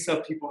taking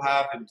stuff people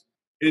have and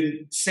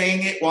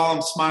saying it while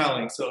I'm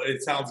smiling, so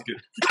it sounds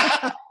good.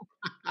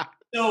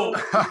 No,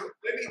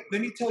 let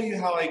me tell you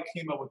how I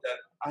came up with that.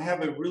 I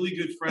have a really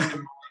good friend of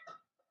mine.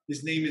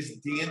 His name is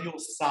Daniel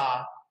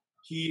Sa.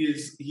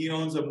 He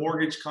owns a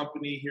mortgage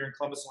company here in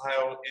Columbus,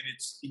 Ohio, and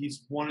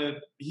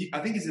I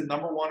think he's the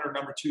number 1 or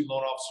number 2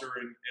 loan officer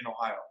in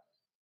Ohio.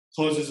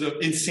 Closes an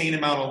insane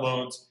amount of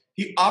loans.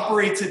 He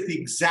operates it the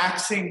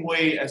exact same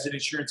way as an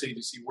insurance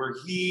agency, where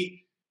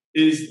he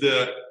is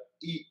the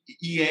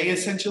EA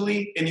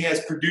essentially, and he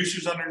has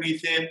producers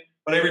underneath him,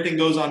 but everything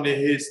goes onto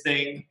his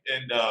thing.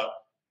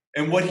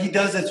 And what he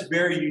does that's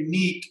very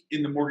unique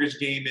in the mortgage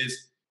game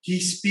is he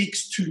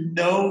speaks to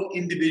no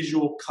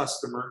individual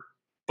customer,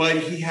 but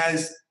he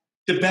has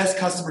the best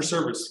customer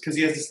service because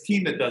he has this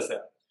team that does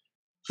that.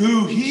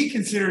 Who he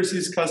considers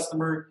his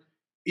customer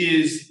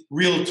is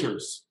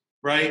realtors,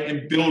 right?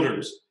 And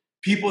builders,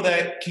 people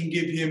that can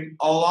give him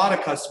a lot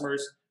of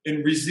customers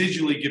and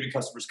residually giving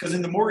customers. Because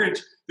in the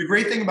mortgage, the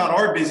great thing about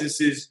our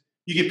business is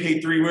you get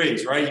paid 3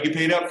 ways, right? You get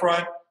paid up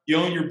front, you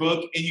own your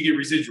book, and you get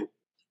residual.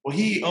 Well,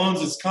 he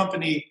owns his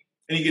company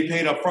and he get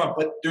paid up front,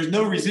 but there's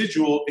no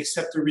residual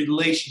except the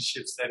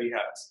relationships that he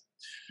has.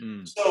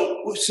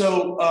 So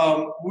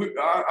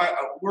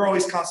we're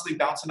always constantly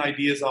bouncing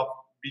ideas off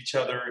each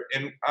other,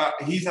 and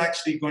he's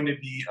actually going to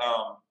be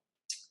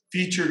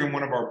featured in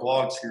one of our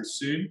blogs here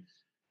soon.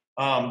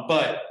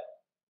 But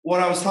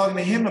what I was talking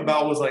to him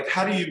about was like,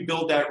 how do you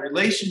build that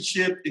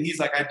relationship? And he's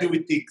like, I do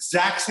it the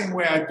exact same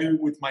way I do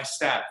with my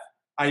staff.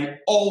 I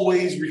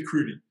always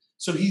recruiting.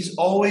 So he's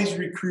always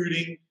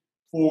recruiting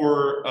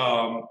for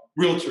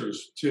realtors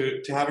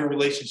to have a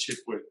relationship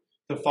with,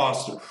 to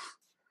foster.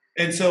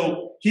 And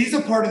so he's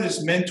a part of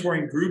this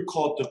mentoring group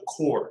called The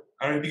Core.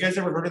 I don't know, have you guys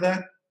ever heard of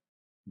that?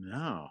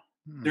 No.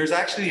 There's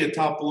actually a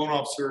top loan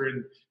officer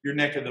in your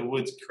neck of the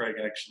woods, Craig,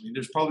 actually.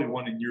 There's probably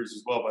one in yours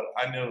as well, but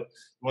I know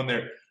one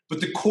there.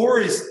 But The Core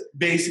is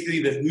basically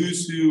the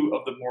who's who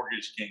of the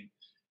mortgage game.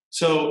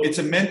 So it's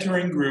a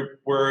mentoring group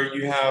where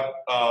you have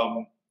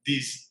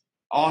these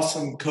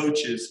awesome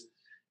coaches,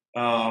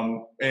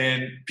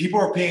 and people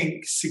are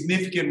paying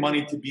significant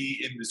money to be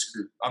in this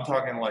group. I'm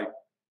talking like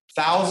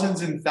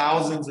thousands and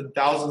thousands and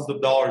thousands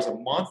of dollars a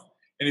month.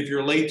 And if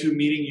you're late to a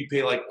meeting, you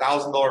pay like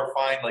 $1,000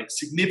 fine, like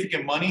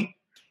significant money.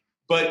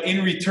 But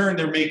in return,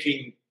 they're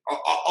making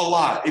a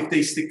lot if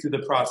they stick to the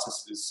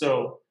processes.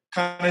 So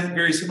kind of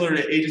very similar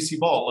to agency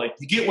ball. Like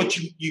you get what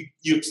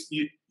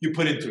you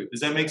put into it.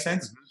 Does that make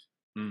sense?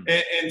 Mm-hmm.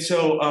 And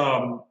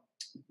so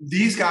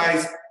these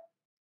guys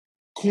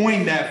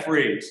coined that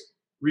phrase: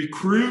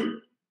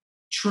 recruit,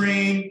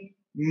 train,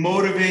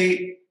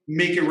 motivate,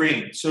 make it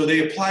rain. So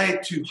they apply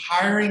it to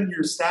hiring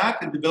your staff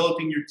and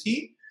developing your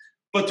team,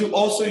 but to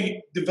also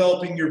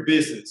developing your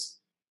business.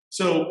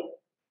 So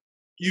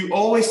you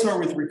always start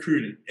with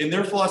recruiting. And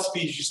their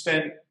philosophy is you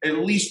spend at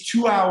least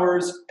 2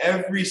 hours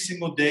every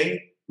single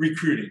day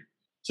recruiting.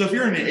 So if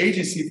you're in an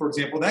agency, for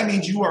example, that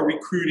means you are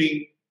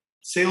recruiting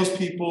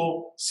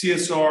salespeople,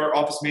 CSR,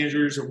 office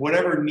managers, or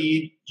whatever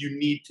need you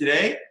need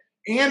today,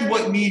 and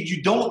what need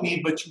you don't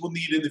need, but you will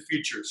need in the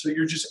future. So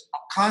you're just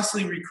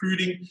constantly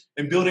recruiting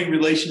and building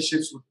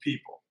relationships with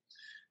people.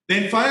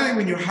 Then finally,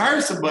 when you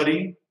hire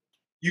somebody,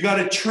 you got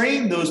to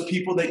train those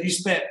people that you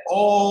spent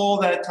all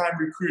that time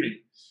recruiting.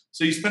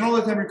 So you spend all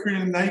that time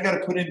recruiting them. Now you got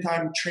to put in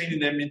time training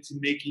them into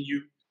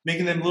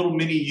making them little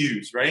mini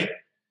yous, right?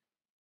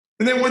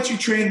 And then once you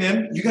train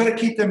them, you got to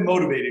keep them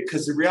motivated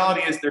because the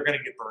reality is they're going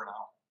to get burnt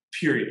out,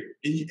 period.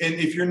 And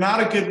if you're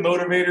not a good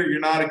motivator, you're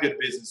not a good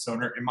business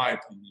owner, in my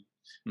opinion.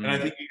 And I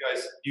think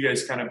you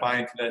guys kind of buy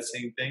into that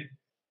same thing.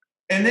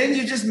 And then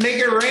you just make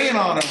it rain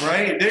on them,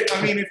 right?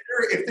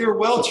 If they're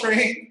well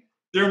trained,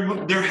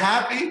 they're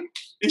happy.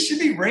 It should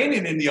be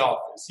raining in the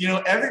office. You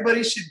know,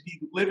 everybody should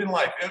be living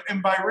life.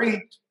 And by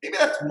rain, maybe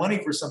that's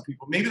money for some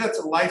people. Maybe that's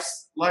a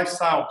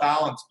lifestyle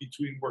balance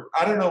between work.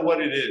 I don't know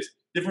what it is.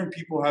 Different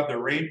people have their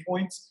rain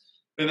points,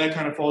 and that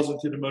kind of falls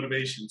into the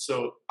motivation.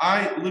 So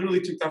I literally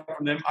took that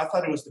from them. I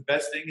thought it was the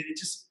best thing, and it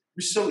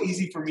was so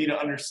easy for me to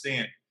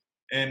understand.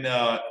 And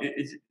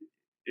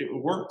it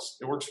works.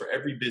 It works for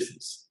every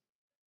business.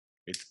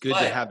 It's good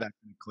to have that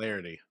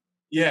clarity.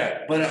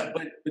 Yeah, but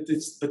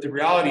the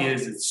reality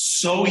is it's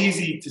so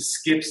easy to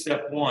skip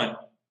step one,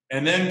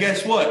 and then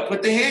guess what?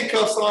 Put the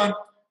handcuffs on.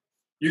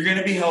 You're going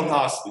to be held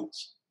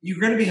hostage.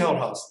 You're going to be held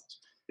hostage.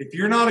 If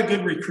you're not a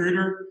good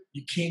recruiter,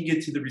 you can't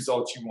get to the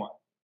results you want.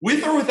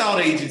 With or without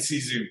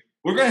Agency Zoom,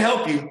 we're going to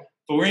help you,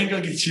 but we ain't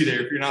going to get you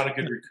there if you're not a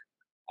good recruiter.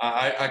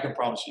 I can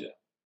promise you that.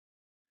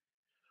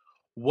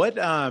 What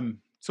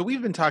so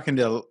we've been talking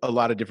to a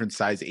lot of different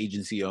size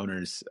agency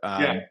owners.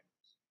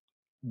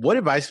 What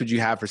advice would you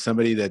have for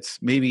somebody that's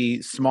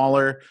maybe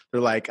smaller? They're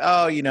like,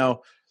 oh, you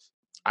know,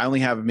 I only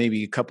have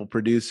maybe a couple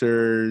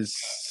producers.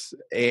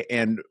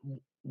 And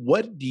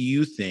what do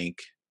you think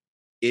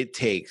it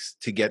takes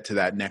to get to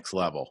that next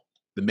level,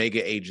 the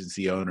mega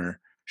agency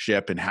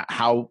ownership? And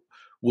how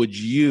would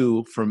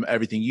you, from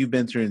everything you've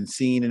been through and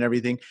seen and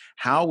everything,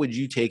 how would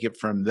you take it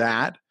from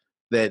that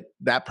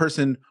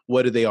person?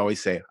 What do they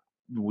always say?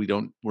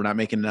 We're not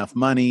making enough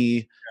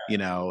money. You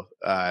know,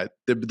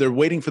 they're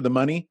waiting for the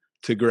money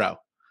to grow.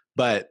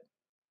 But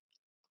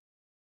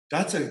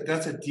that's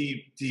a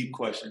deep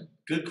question.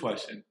 Good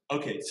question.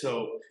 Okay,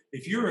 so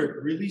if you're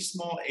a really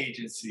small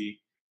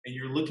agency and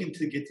you're looking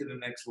to get to the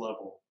next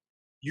level,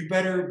 you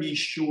better be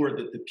sure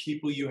that the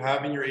people you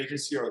have in your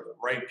agency are the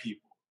right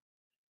people.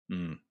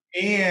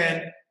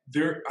 And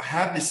I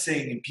have this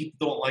saying, and people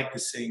don't like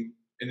this saying,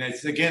 and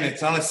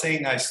it's not a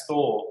saying I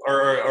stole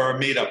or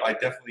made up. I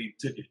definitely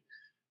took it.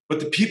 But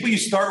the people you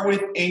start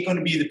with ain't going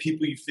to be the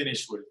people you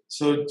finish with.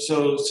 So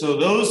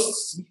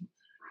those.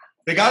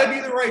 They got to be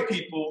the right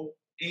people,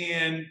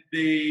 and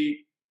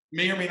they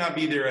may or may not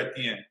be there at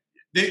the end.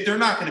 They're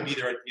not going to be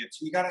there at the end,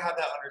 so you got to have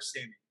that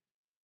understanding.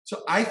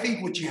 So I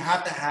think what you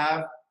have to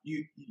have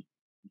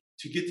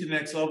to get to the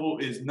next level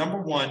is, number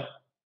one,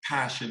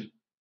 passion.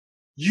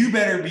 You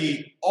better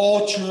be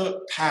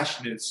ultra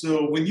passionate.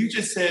 So when you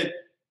just said,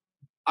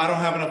 I don't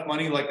have enough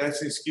money, like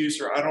that's an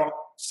excuse, or I don't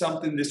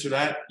something, this or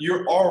that,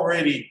 you're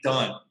already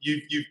done.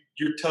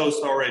 You're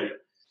toast already.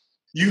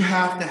 You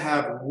have to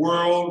have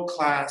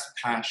world-class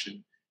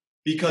passion,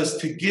 because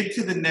to get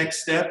to the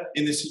next step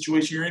in the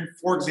situation you're in,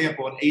 for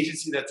example, an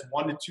agency that's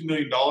 $1 to $2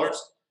 million,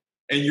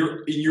 and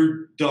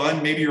you're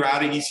done, maybe you're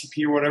out of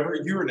ECP or whatever,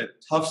 you're in a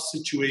tough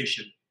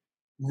situation,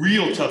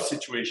 real tough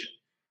situation.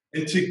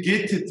 And to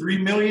get to 3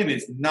 million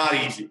is not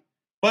easy,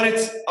 but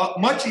it's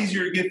much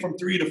easier to get from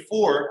 3 to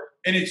 4,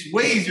 and it's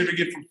way easier to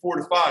get from 4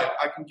 to 5.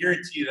 I can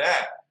guarantee you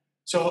that.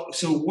 So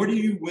what are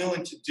you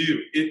willing to do?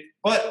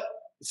 But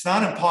it's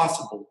not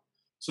impossible.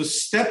 So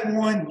step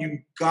one, you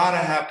gotta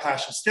have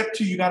passion. Step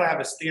two, you gotta have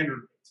a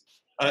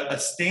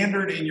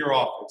standard in your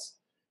office.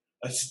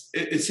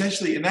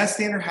 Essentially, and that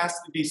standard has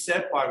to be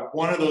set by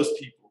one of those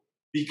people,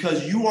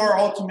 because you are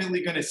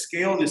ultimately going to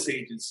scale this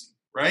agency,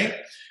 right?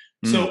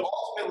 So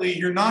ultimately,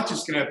 you're not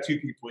just going to have 2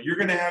 people. You're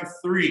going to have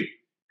 3.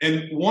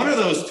 And one of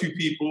those 2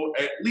 people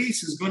at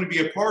least is going to be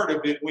a part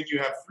of it when you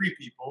have 3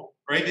 people,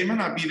 right? They might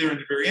not be there in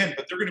the very end,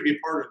 but they're going to be a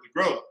part of the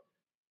growth.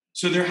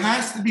 So there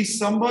has to be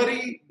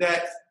somebody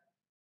that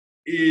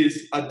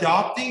is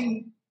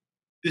adopting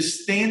the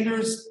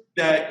standards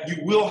that you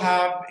will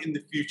have in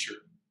the future.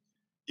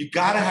 You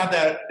got to have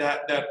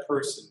that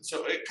person.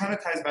 So it kind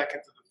of ties back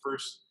into the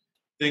first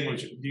thing,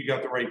 which you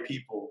got the right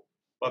people.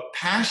 But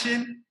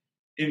passion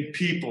and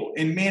people.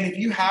 And man, if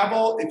you have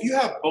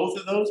both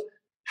of those,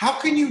 how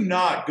can you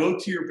not go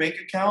to your bank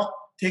account,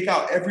 take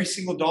out every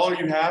single dollar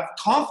you have,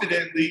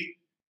 confidently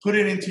put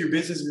it into your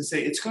business and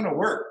say, it's going to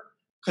work?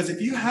 Because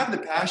if you have the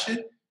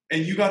passion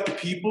and you got the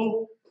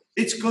people,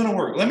 it's going to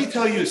work. Let me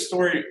tell you a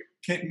story,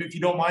 if you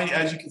don't mind.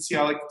 As you can see,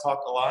 I like to talk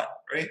a lot,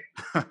 right?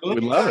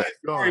 We love it.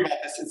 Story about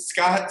this. And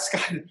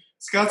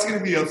Scott's going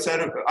to be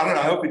upset. I don't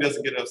know. I hope he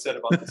doesn't get upset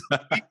about this.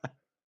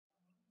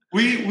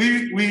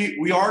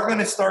 We are going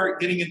to start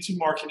getting into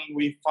marketing.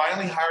 We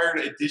finally hired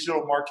a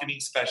digital marketing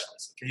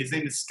specialist. Okay, his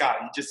name is Scott.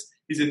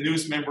 He's a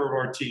newest member of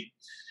our team,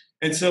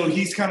 and so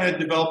he's kind of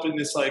developing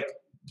this like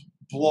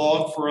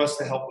blog for us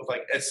to help with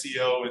like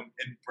SEO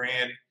and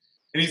brand.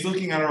 And he's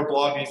looking at our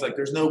blog and he's like,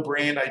 "There's no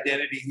brand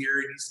identity here."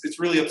 And it's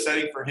really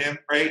upsetting for him,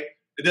 right?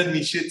 It doesn't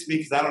mean shit to me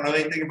because I don't know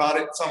anything about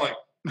it. So I'm like,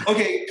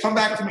 "Okay, come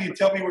back to me and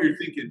tell me what you're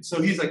thinking."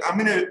 So he's like,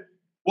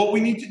 what we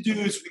need to do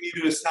is we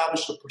need to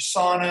establish a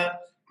persona.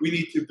 We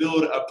need to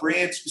build a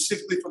brand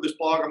specifically for this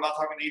blog. I'm not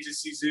talking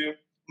agency Zoom.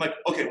 I'm like,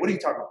 okay, what are you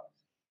talking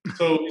about?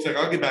 So he's like,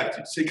 I'll get back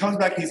to you. So he comes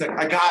back. He's like,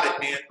 I got it,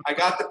 man. I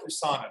got the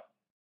persona.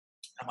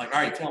 I'm like, all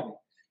right, tell me.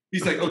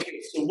 He's like, okay,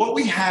 so what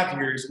we have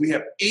here is we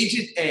have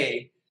Agent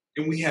A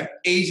and we have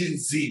Agent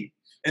Z.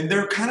 And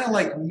they're kind of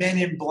like Men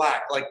in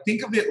Black. Like,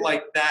 think of it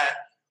like that,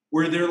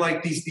 where they're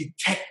like these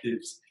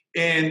detectives.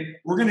 And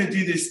we're going to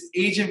do this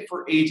Agent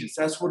for Agents.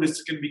 That's what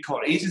it's going to be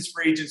called, Agents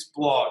for Agents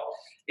blog.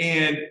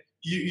 And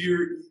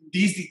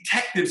these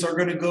detectives are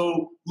going to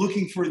go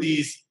looking for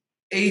these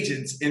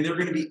agents, and they're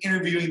going to be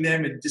interviewing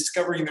them and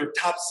discovering their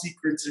top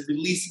secrets and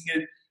releasing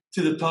it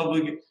to the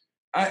public.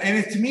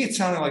 To me, it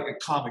sounded like a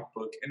comic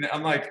book. And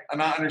I'm like, I'm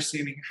not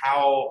understanding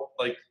how,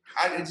 like,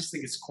 I just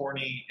think it's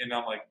corny. And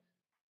I'm like,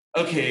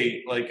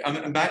 okay, like,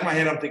 I'm back in my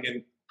head, I'm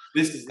thinking,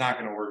 this is not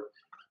going to work.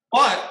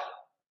 But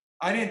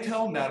I didn't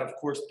tell him that, of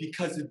course,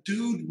 because the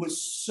dude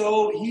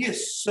he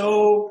is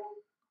so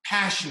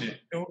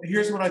passionate. And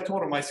here's what I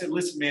told him. I said,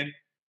 listen, man,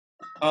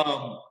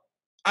 I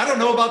don't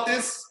know about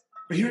this,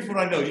 but here's what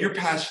I know. You're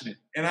passionate.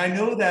 And I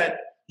know that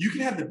you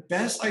can have the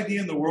best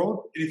idea in the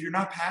world, and if you're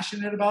not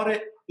passionate about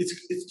it,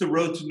 it's the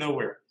road to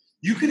nowhere.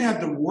 You can have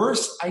the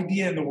worst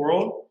idea in the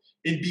world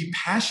and be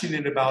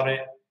passionate about it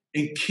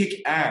and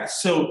kick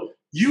ass. So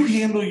you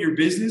handle your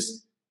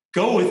business,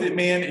 go with it,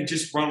 man, and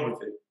just run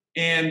with it.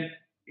 And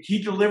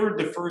he delivered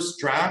the first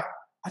draft.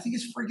 I think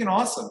it's freaking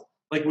awesome.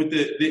 Like with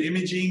the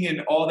imaging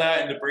and all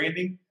that and the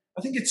branding,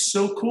 I think it's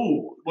so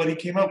cool what he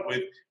came up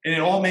with. And it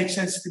all makes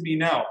sense to me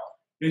now.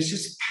 And it's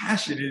just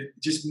passion. It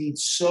just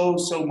means so,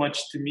 so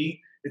much to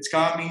me. It's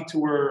got me to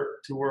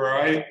where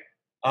I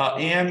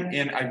am.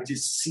 And I've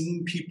just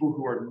seen people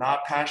who are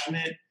not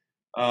passionate.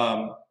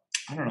 I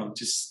don't know,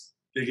 just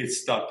they get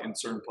stuck in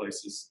certain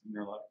places in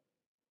their life.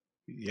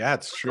 Yeah,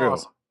 it's true.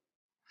 Awesome.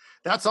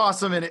 That's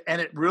awesome. And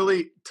it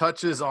really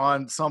touches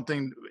on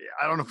something.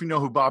 I don't know if you know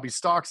who Bobby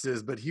Stocks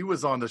is, but he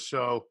was on the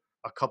show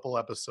a couple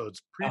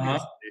episodes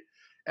previously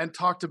and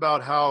talked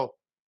about how,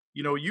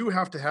 you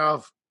have to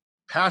have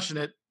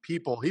passionate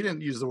people. He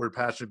didn't use the word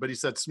passionate, but he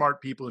said smart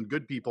people and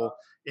good people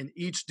in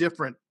each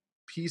different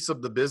piece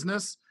of the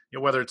business,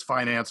 whether it's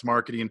finance,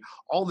 marketing,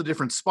 all the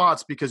different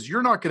spots, because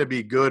you're not going to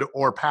be good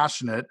or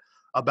passionate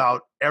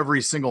about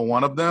every single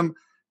one of them.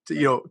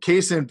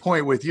 Case in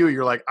point with you,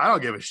 you're like, I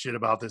don't give a shit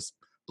about this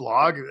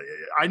blog.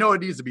 I know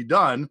it needs to be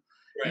done.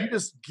 Right. You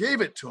just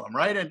gave it to him,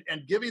 right?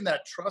 And giving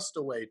that trust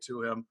away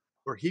to him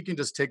where he can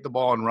just take the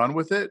ball and run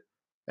with it.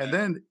 And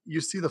then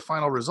you see the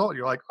final result.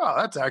 You're like, wow,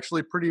 that's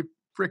actually pretty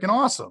freaking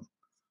awesome.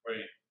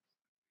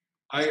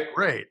 Right.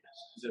 Great.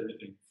 Is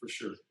everything for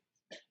sure.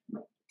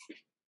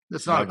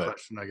 It's not a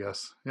question, I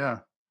guess. Yeah.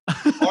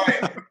 All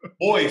right,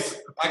 boys,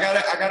 I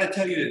gotta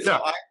tell you this. Yeah.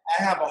 So I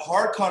have a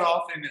hard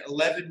cutoff in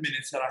 11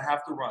 minutes that I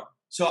have to run.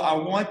 So I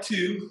want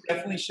to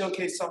definitely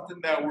showcase something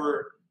that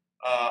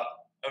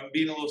I'm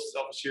being a little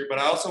selfish here, but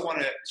I also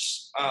want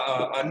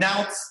to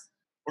announce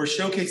or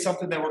showcase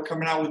something that we're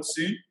coming out with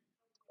soon.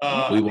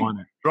 We want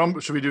it.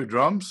 Should we do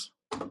drums?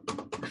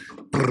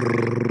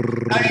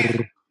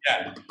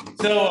 Yeah.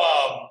 So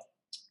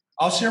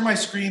I'll share my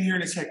screen here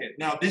in a second.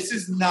 Now, this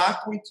is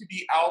not going to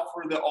be out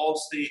for the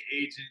Allstate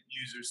agent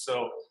users.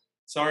 So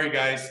sorry,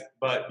 guys,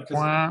 but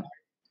because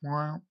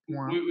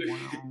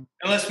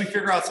unless we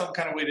figure out some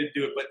kind of way to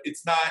do it, but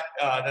it's not.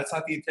 That's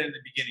not the intent in the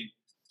beginning.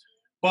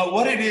 But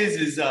what it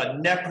is a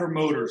net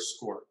promoter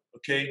score.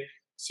 Okay.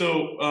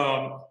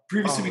 So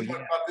previously we talked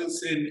about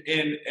this,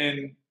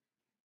 and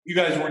you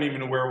guys weren't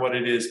even aware of what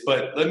it is.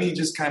 But let me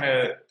just kind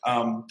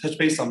of touch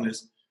base on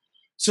this.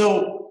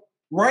 So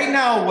right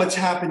now, what's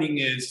happening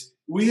is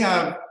we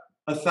have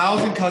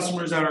 1,000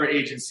 customers at our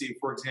agency,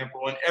 for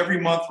example, and every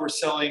month we're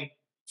selling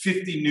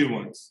 50 new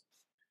ones.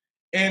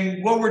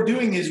 And what we're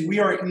doing is we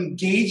are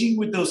engaging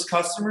with those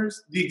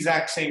customers the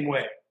exact same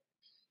way.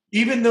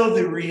 Even though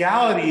the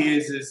reality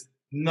is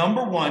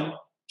number one,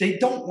 they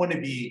don't want to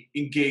be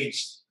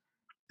engaged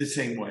the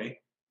same way,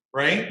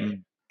 right?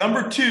 Mm.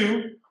 Number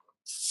two,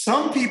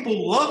 some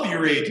people love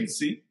your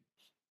agency.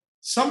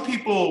 Some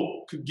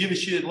people could give a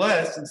shit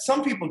less, and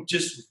some people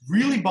just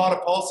really bought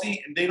a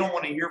policy and they don't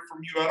want to hear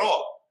from you at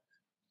all.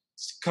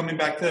 It's coming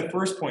back to that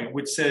first point,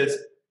 which says,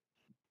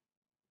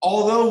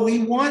 although we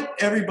want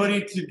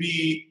everybody to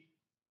be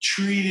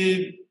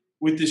treated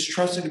with this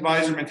trusted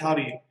advisor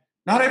mentality,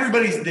 not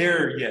everybody's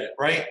there yet,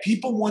 right?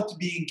 People want to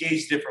be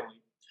engaged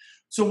differently.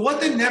 So what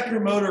the Net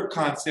Promoter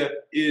concept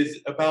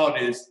is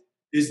about is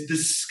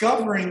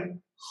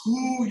discovering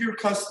who your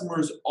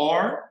customers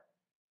are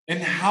and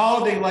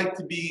how they like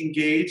to be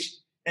engaged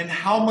and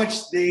how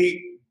much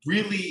they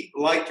really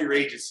like your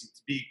agency,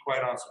 to be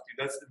quite honest with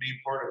you. That's the main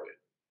part of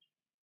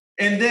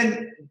it. And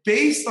then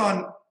based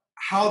on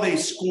how they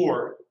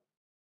score,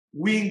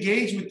 we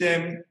engage with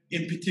them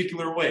in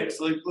particular ways.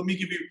 So let me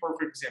give you a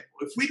perfect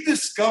example. If we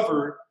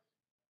discover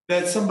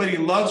that somebody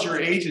loves your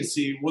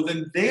agency, well,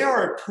 then they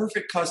are a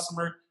perfect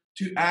customer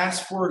to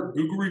ask for a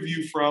Google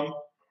review from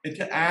and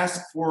to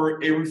ask for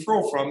a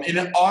referral from in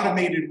an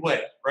automated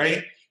way,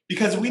 right?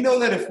 Because we know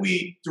that if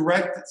we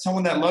direct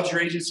someone that loves your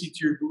agency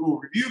to your Google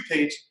review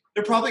page,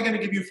 they're probably going to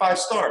give you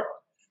 5-star.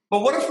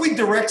 But what if we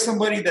direct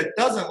somebody that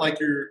doesn't like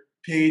your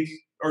page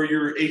or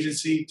your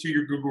agency to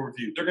your Google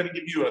review. They're going to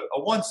give you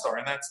a 1-star,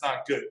 and that's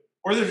not good.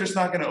 Or they're just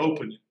not going to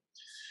open it.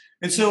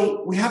 And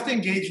so we have to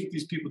engage with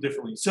these people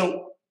differently.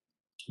 So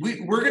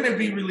we're going to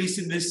be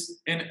releasing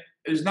this, and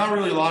there's not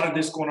really a lot of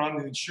this going on in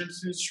the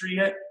insurance industry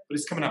yet, but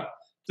it's coming out.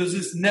 There's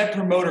this net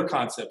promoter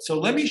concept. So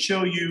let me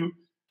show you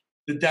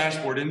the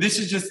dashboard. And this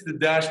is just the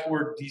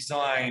dashboard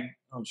design.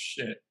 Oh,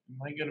 shit. Am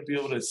I going to be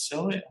able to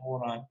sell it?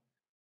 Hold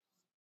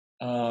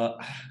on.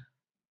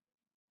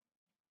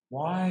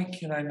 Why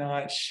can I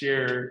not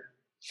share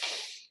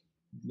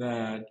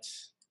that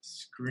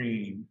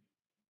screen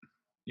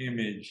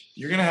image?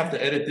 You're going to have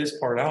to edit this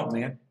part out,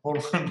 man.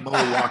 Hold on. Mo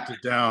locked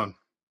it down.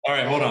 All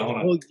right, hold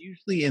on. Well,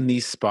 usually in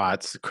these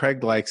spots,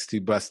 Craig likes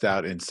to bust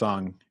out in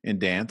song and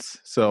dance.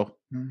 So,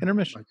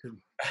 intermission.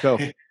 Go.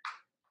 All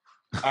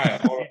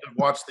right, hold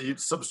on.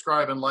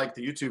 Subscribe and like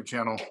the YouTube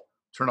channel.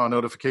 Turn on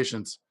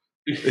notifications.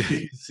 See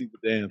the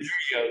dance.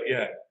 Here you go.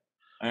 Yeah.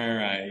 All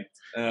right.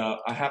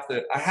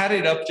 I had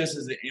it up just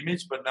as an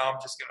image, but now I'm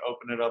just going to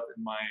open it up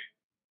in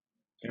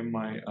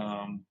my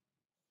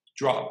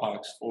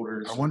Dropbox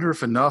folders. I wonder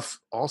if enough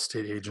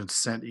Allstate agents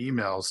sent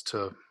emails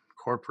to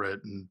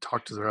corporate and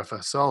talk to their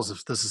FSLs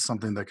if this is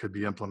something that could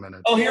be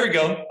implemented. Oh, here we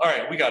go. All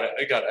right, we got it.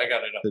 I got it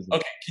up.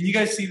 Okay, can you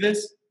guys see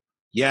this?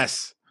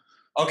 Yes.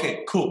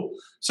 Okay, cool.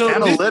 So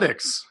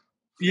analytics.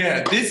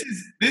 This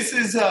is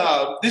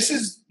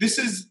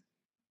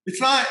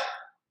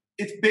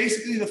it's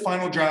basically the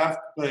final draft,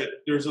 but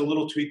there's a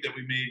little tweak that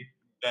we made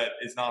that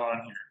is not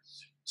on here.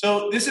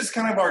 So this is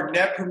kind of our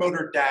net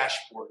promoter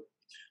dashboard.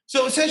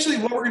 So essentially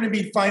what we're going to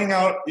be finding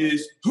out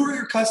is who are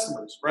your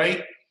customers,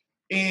 right?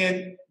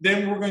 And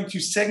then we're going to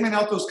segment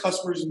out those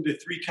customers into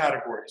 3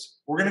 categories.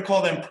 We're going to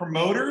call them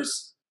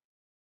promoters,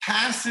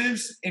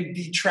 passives, and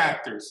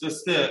detractors.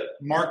 That's the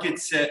market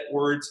set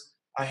words.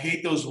 I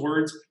hate those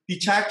words.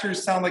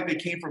 Detractors sound like they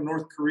came from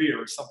North Korea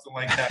or something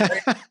like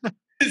that. Right?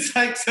 It's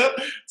like so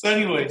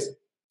anyways.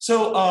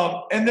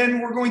 So and then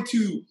we're going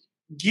to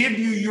give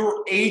you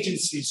your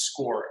agency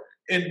score.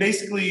 And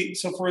basically,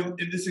 so for in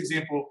this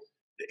example,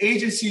 the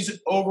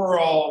agency's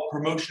overall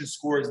promotion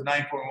score is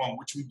 9.1,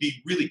 which would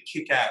be really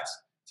kick-ass,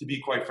 to be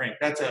quite frank.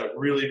 That's a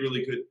really,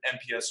 really good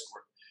NPS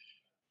score.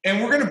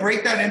 And we're going to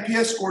break that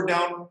NPS score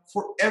down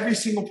for every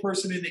single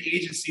person in the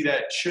agency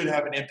that should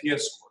have an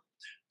NPS score.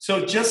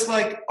 So just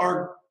like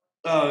our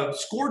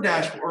score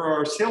dashboard or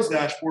our sales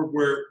dashboard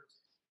where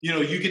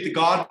you get the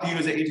God view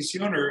as an agency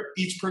owner,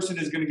 each person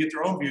is going to get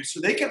their own view so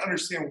they can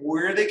understand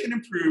where they can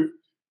improve,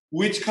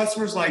 which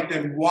customers like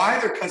them, why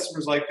their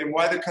customers like them,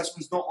 why their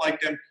customers don't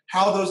like them,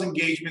 how those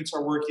engagements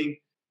are working,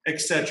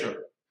 etc.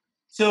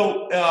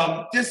 So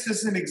just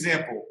as an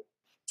example.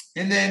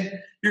 And then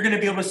you're going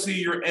to be able to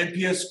see your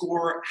NPS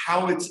score,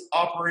 how it's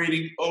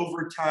operating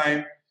over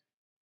time.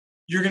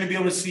 You're going to be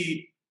able to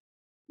see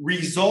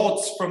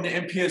results from the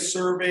NPS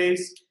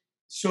surveys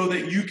so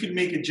that you can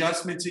make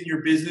adjustments in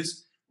your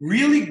business.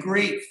 Really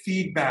great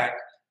feedback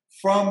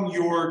from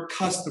your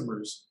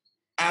customers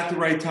at the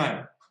right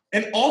time.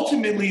 And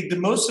ultimately, the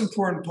most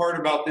important part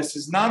about this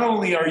is not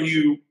only are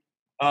you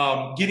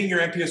getting your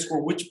NPS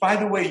score, which, by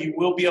the way, you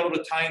will be able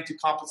to tie into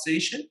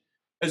compensation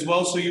as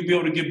well. So you'll be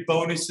able to give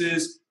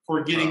bonuses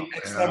for getting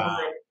X number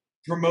of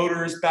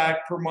promoters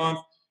back per month.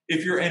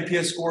 If your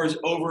NPS score is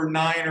over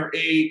 9 or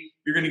 8,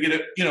 you're going to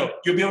get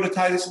you'll be able to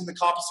tie this into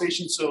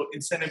compensation, so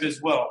incentive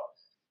as well.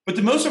 But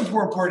the most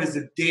important part is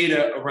the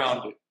data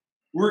around it.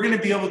 We're going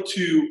to be able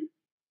to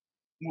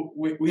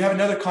we have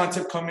another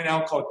concept coming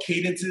out called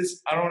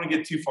cadences. I don't want to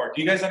get too far.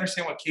 Do you guys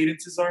understand what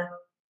cadences are?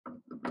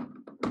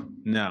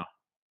 No.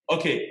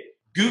 Okay.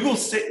 Google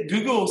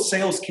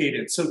sales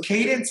cadence. So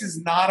cadence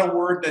is not a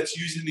word that's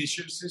used in the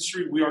insurance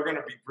industry. We are going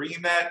to be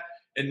bringing that,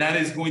 and that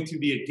is going to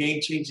be a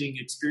game-changing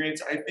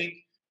experience, I think.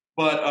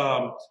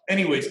 But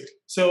anyways,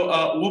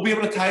 so we'll be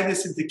able to tie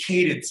this into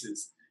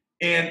cadences.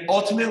 And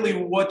ultimately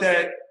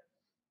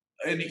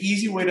an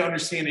easy way to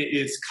understand it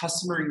is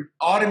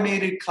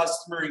automated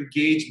customer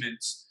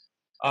engagements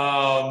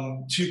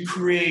to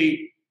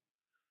create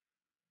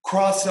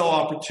cross-sell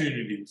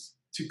opportunities,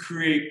 to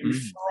create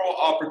referral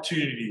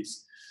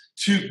opportunities,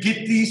 to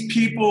get these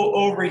people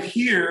over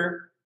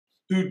here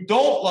who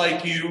don't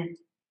like you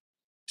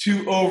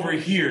to over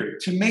here,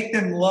 to make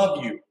them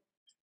love you.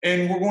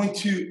 And we're going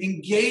to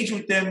engage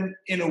with them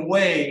in a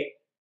way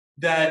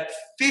that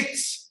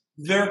fits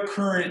their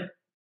current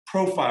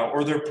profile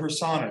or their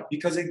persona,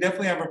 because they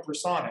definitely have a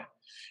persona.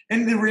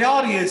 And the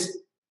reality is,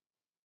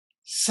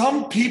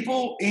 some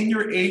people in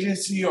your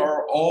agency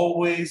are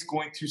always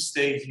going to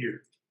stay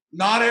here.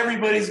 Not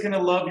everybody's going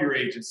to love your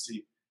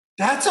agency.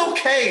 That's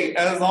okay,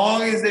 as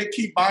long as they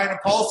keep buying a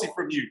policy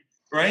from you,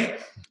 right?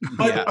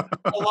 But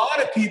a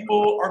lot of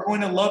people are going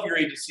to love your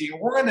agency,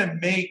 and we're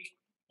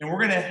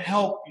going to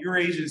help your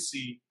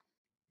agency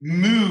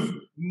move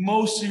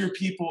most of your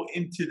people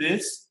into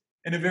this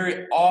in a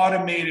very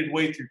automated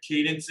way through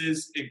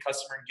cadences and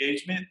customer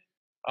engagement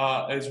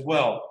as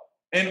well.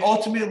 And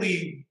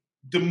ultimately,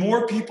 the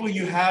more people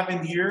you have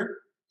in here,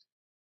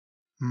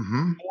 the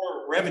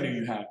more revenue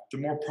you have, the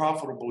more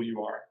profitable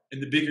you are,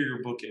 and the bigger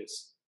your book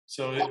is.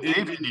 So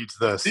Navy needs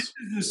this. This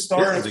is the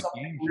start of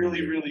something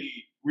really, really,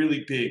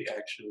 really big,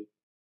 actually.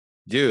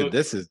 Dude, so,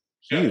 this is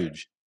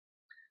huge.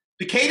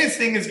 The cadence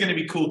thing is going to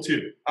be cool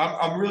too.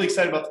 I'm really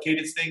excited about the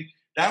cadence thing.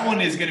 That one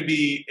is going to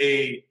be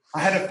I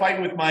had a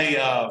fight with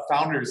my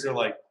founders. They're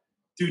like,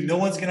 dude, no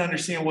one's going to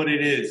understand what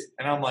it is.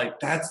 And I'm like,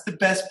 that's the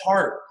best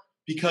part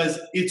because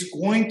it's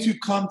going to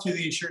come to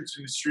the insurance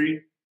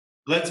industry.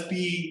 Let's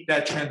be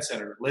that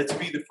trendsetter. Let's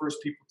be the first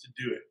people to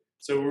do it.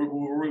 So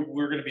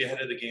we're going to be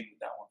ahead of the game with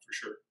that one for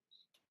sure.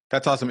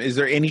 That's awesome. Is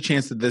there any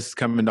chance that this is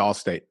coming to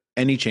Allstate?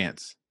 Any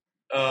chance?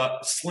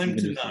 Slim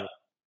to none.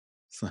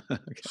 Okay.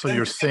 So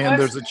you're saying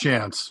there's a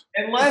chance?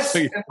 Unless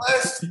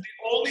the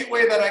only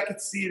way that I could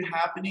see it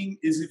happening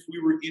is if we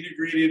were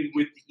integrated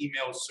with the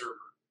email server.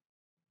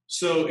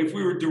 So if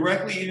we were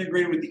directly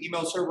integrated with the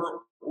email server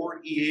or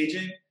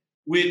eAgent,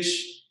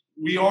 which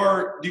we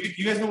are, do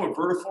you guys know what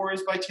Vertifor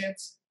is by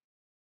chance?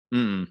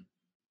 Mm-mm.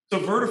 So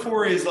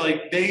Vertifor is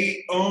like,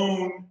 they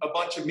own a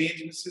bunch of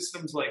management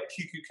systems like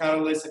QQ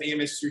Catalyst and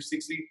AMS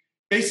 360.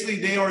 Basically,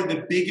 they are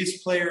the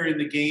biggest player in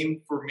the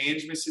game for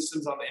management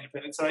systems on the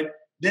independent side.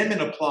 Them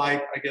and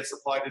Applied, I guess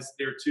Applied is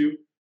there too.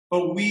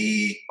 But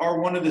we are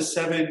one of the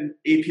 7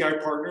 API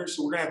partners,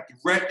 so we're going to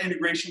have direct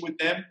integration with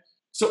them.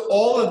 So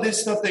all of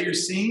this stuff that you're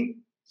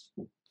seeing,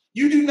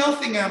 you do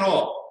nothing at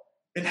all.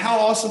 And how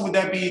awesome would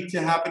that be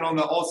to happen on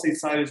the Allstate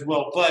side as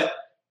well? But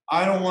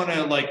I don't want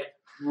to,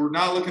 we're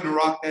not looking to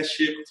rock that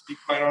ship, to be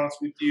quite honest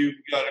with you.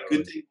 We got a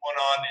good thing going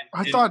on.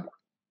 I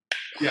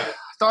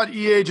thought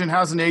eAgent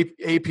has an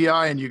API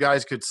and you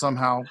guys could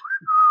somehow.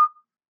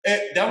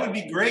 That would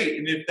be great.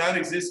 And if that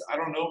exists, I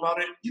don't know about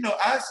it.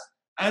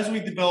 As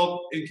we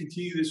develop and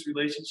continue this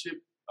relationship,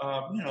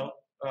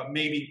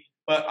 maybe.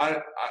 But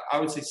I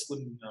would say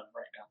slim to none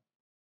right now.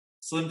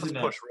 Slim to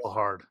none. Push real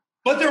hard.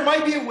 But there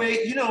might be a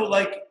way,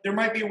 there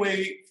might be a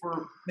way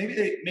for maybe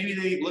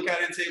they look at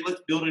it and say,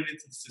 let's build it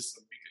into the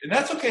system. And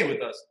that's okay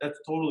with us. That's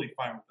totally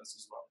fine with us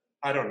as well.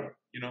 I don't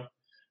know,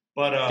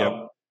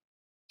 But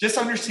just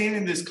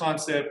understanding this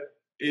concept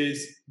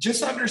is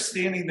just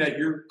understanding that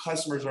your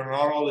customers are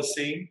not all the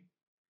same.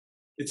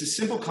 It's a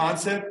simple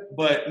concept,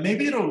 but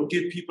maybe it'll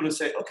get people to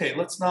say, okay,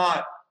 let's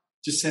not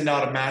just send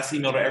out a mass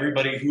email to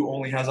everybody who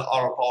only has an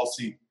auto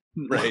policy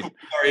right. with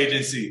our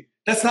agency.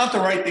 That's not the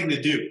right thing to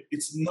do.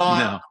 It's not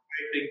the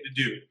right thing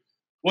to do.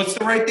 What's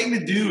the right thing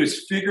to do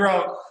is figure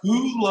out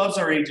who loves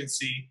our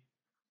agency,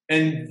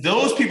 and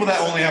those people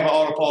that only have an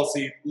auto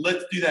policy,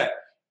 let's do that.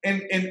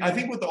 And I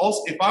think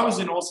if I was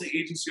an Allstate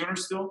agency owner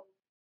still,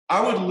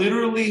 I would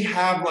literally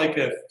have like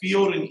a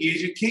field in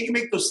eAgent. Can't you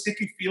make those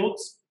sticky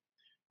fields?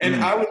 And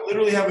I would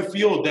literally have a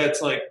field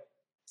that's like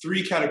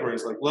 3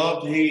 categories, like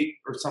love, hate,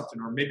 or something,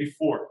 or maybe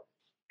 4.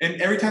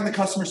 And every time the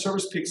customer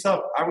service picks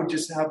up, I would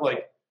just have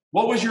like,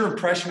 what was your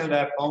impression of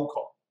that phone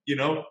call?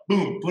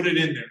 Boom, put it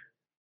in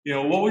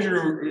there. What was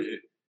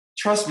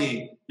trust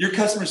me, your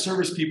customer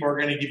service people are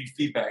going to give you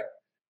feedback.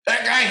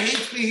 That guy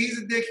hates me. He's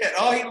a dickhead.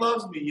 Oh, he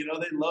loves me.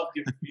 They love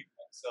giving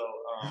feedback. So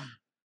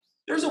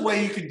there's a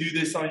way you can do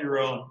this on your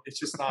own. It's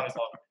just not as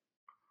often.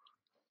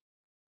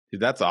 Dude,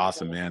 that's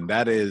awesome, man.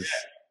 That is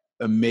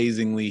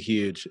amazingly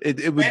huge.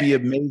 It would be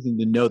amazing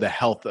to know the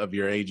health of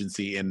your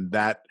agency in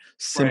that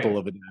simple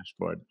of a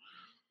dashboard.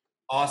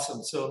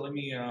 Awesome. So let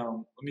me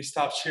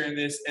stop sharing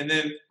this. And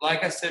then,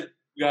 like I said,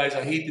 guys,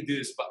 I hate to do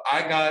this, but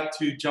I got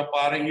to jump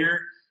out of here.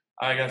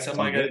 I got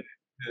something I got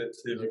to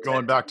You're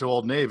going back to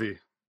Old Navy.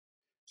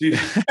 Dude,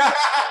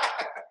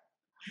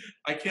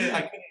 I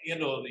can't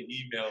handle the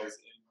emails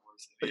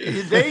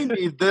anymore. They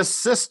need this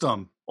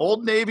system.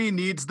 Old Navy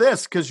needs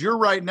this because you're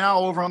right now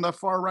over on the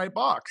far right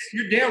box.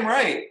 You're damn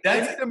right. They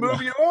need to move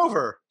you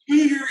over.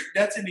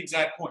 That's an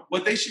exact point.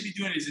 What they should be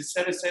doing is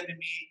instead of sending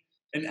me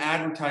an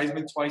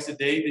advertisement twice a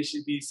day, they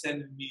should be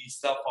sending me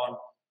stuff on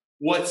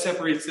what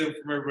separates them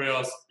from everybody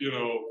else.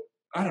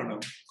 I don't know,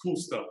 cool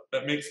stuff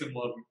that makes them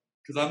love me.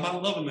 Because I'm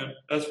not loving them.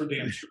 That's for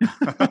damn sure.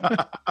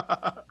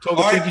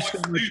 Tolga, thank you so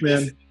much,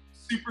 man.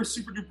 Super,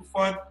 super duper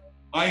fun.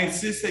 I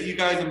insist that you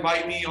guys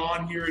invite me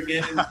on here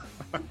again.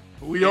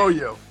 We owe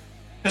you.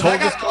 I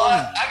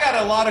got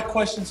a lot of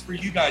questions for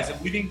you guys,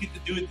 and we didn't get to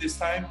do it this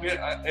time.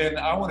 And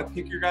I want to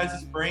pick your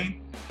guys'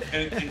 brain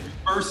and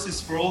reverse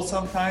this role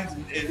sometimes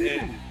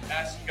and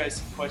ask you guys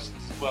some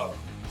questions as well.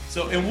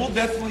 So, and we'll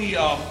definitely,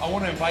 I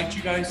want to invite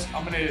you guys.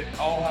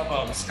 I'll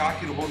have Scott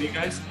get a hold of you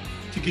guys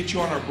to get you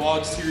on our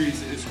blog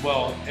series as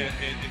well. And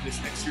in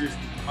this next series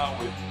we come out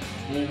with,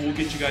 we'll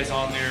get you guys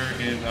on there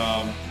and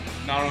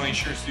not only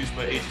insurance news,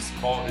 but agency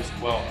call as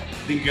well. I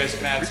think you guys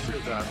can add some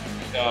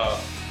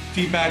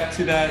feedback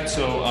to that.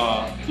 So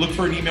look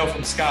for an email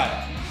from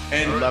Scott.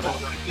 And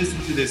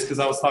listen to this because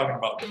I was talking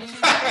about this.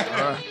 All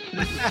right.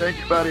 Thank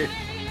you, buddy.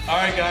 All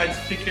right, guys.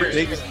 Take care.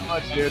 Thank you so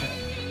much, dude.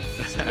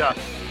 Yeah.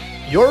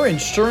 Your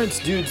Insurance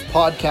Dudes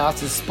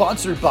podcast is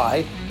sponsored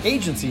by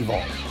Agency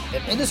Vault,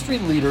 an industry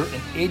leader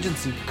in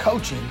agency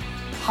coaching,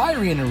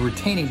 hiring and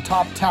retaining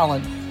top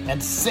talent,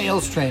 and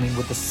sales training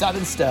with the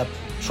 7-step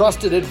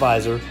trusted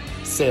advisor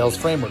sales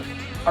framework.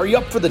 Are you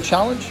up for the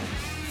challenge?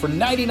 For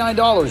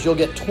 $99, you'll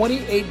get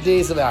 28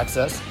 days of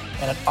access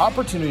and an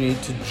opportunity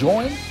to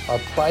join our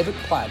private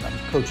platinum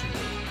coaching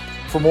group.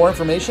 For more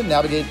information,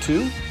 navigate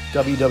to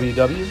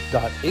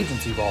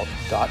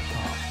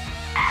www.agencyvault.com.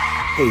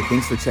 Hey,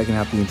 thanks for checking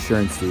out the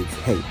Insurance Dudes.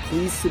 Hey,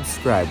 please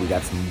subscribe. We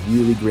got some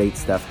really great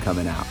stuff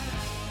coming out.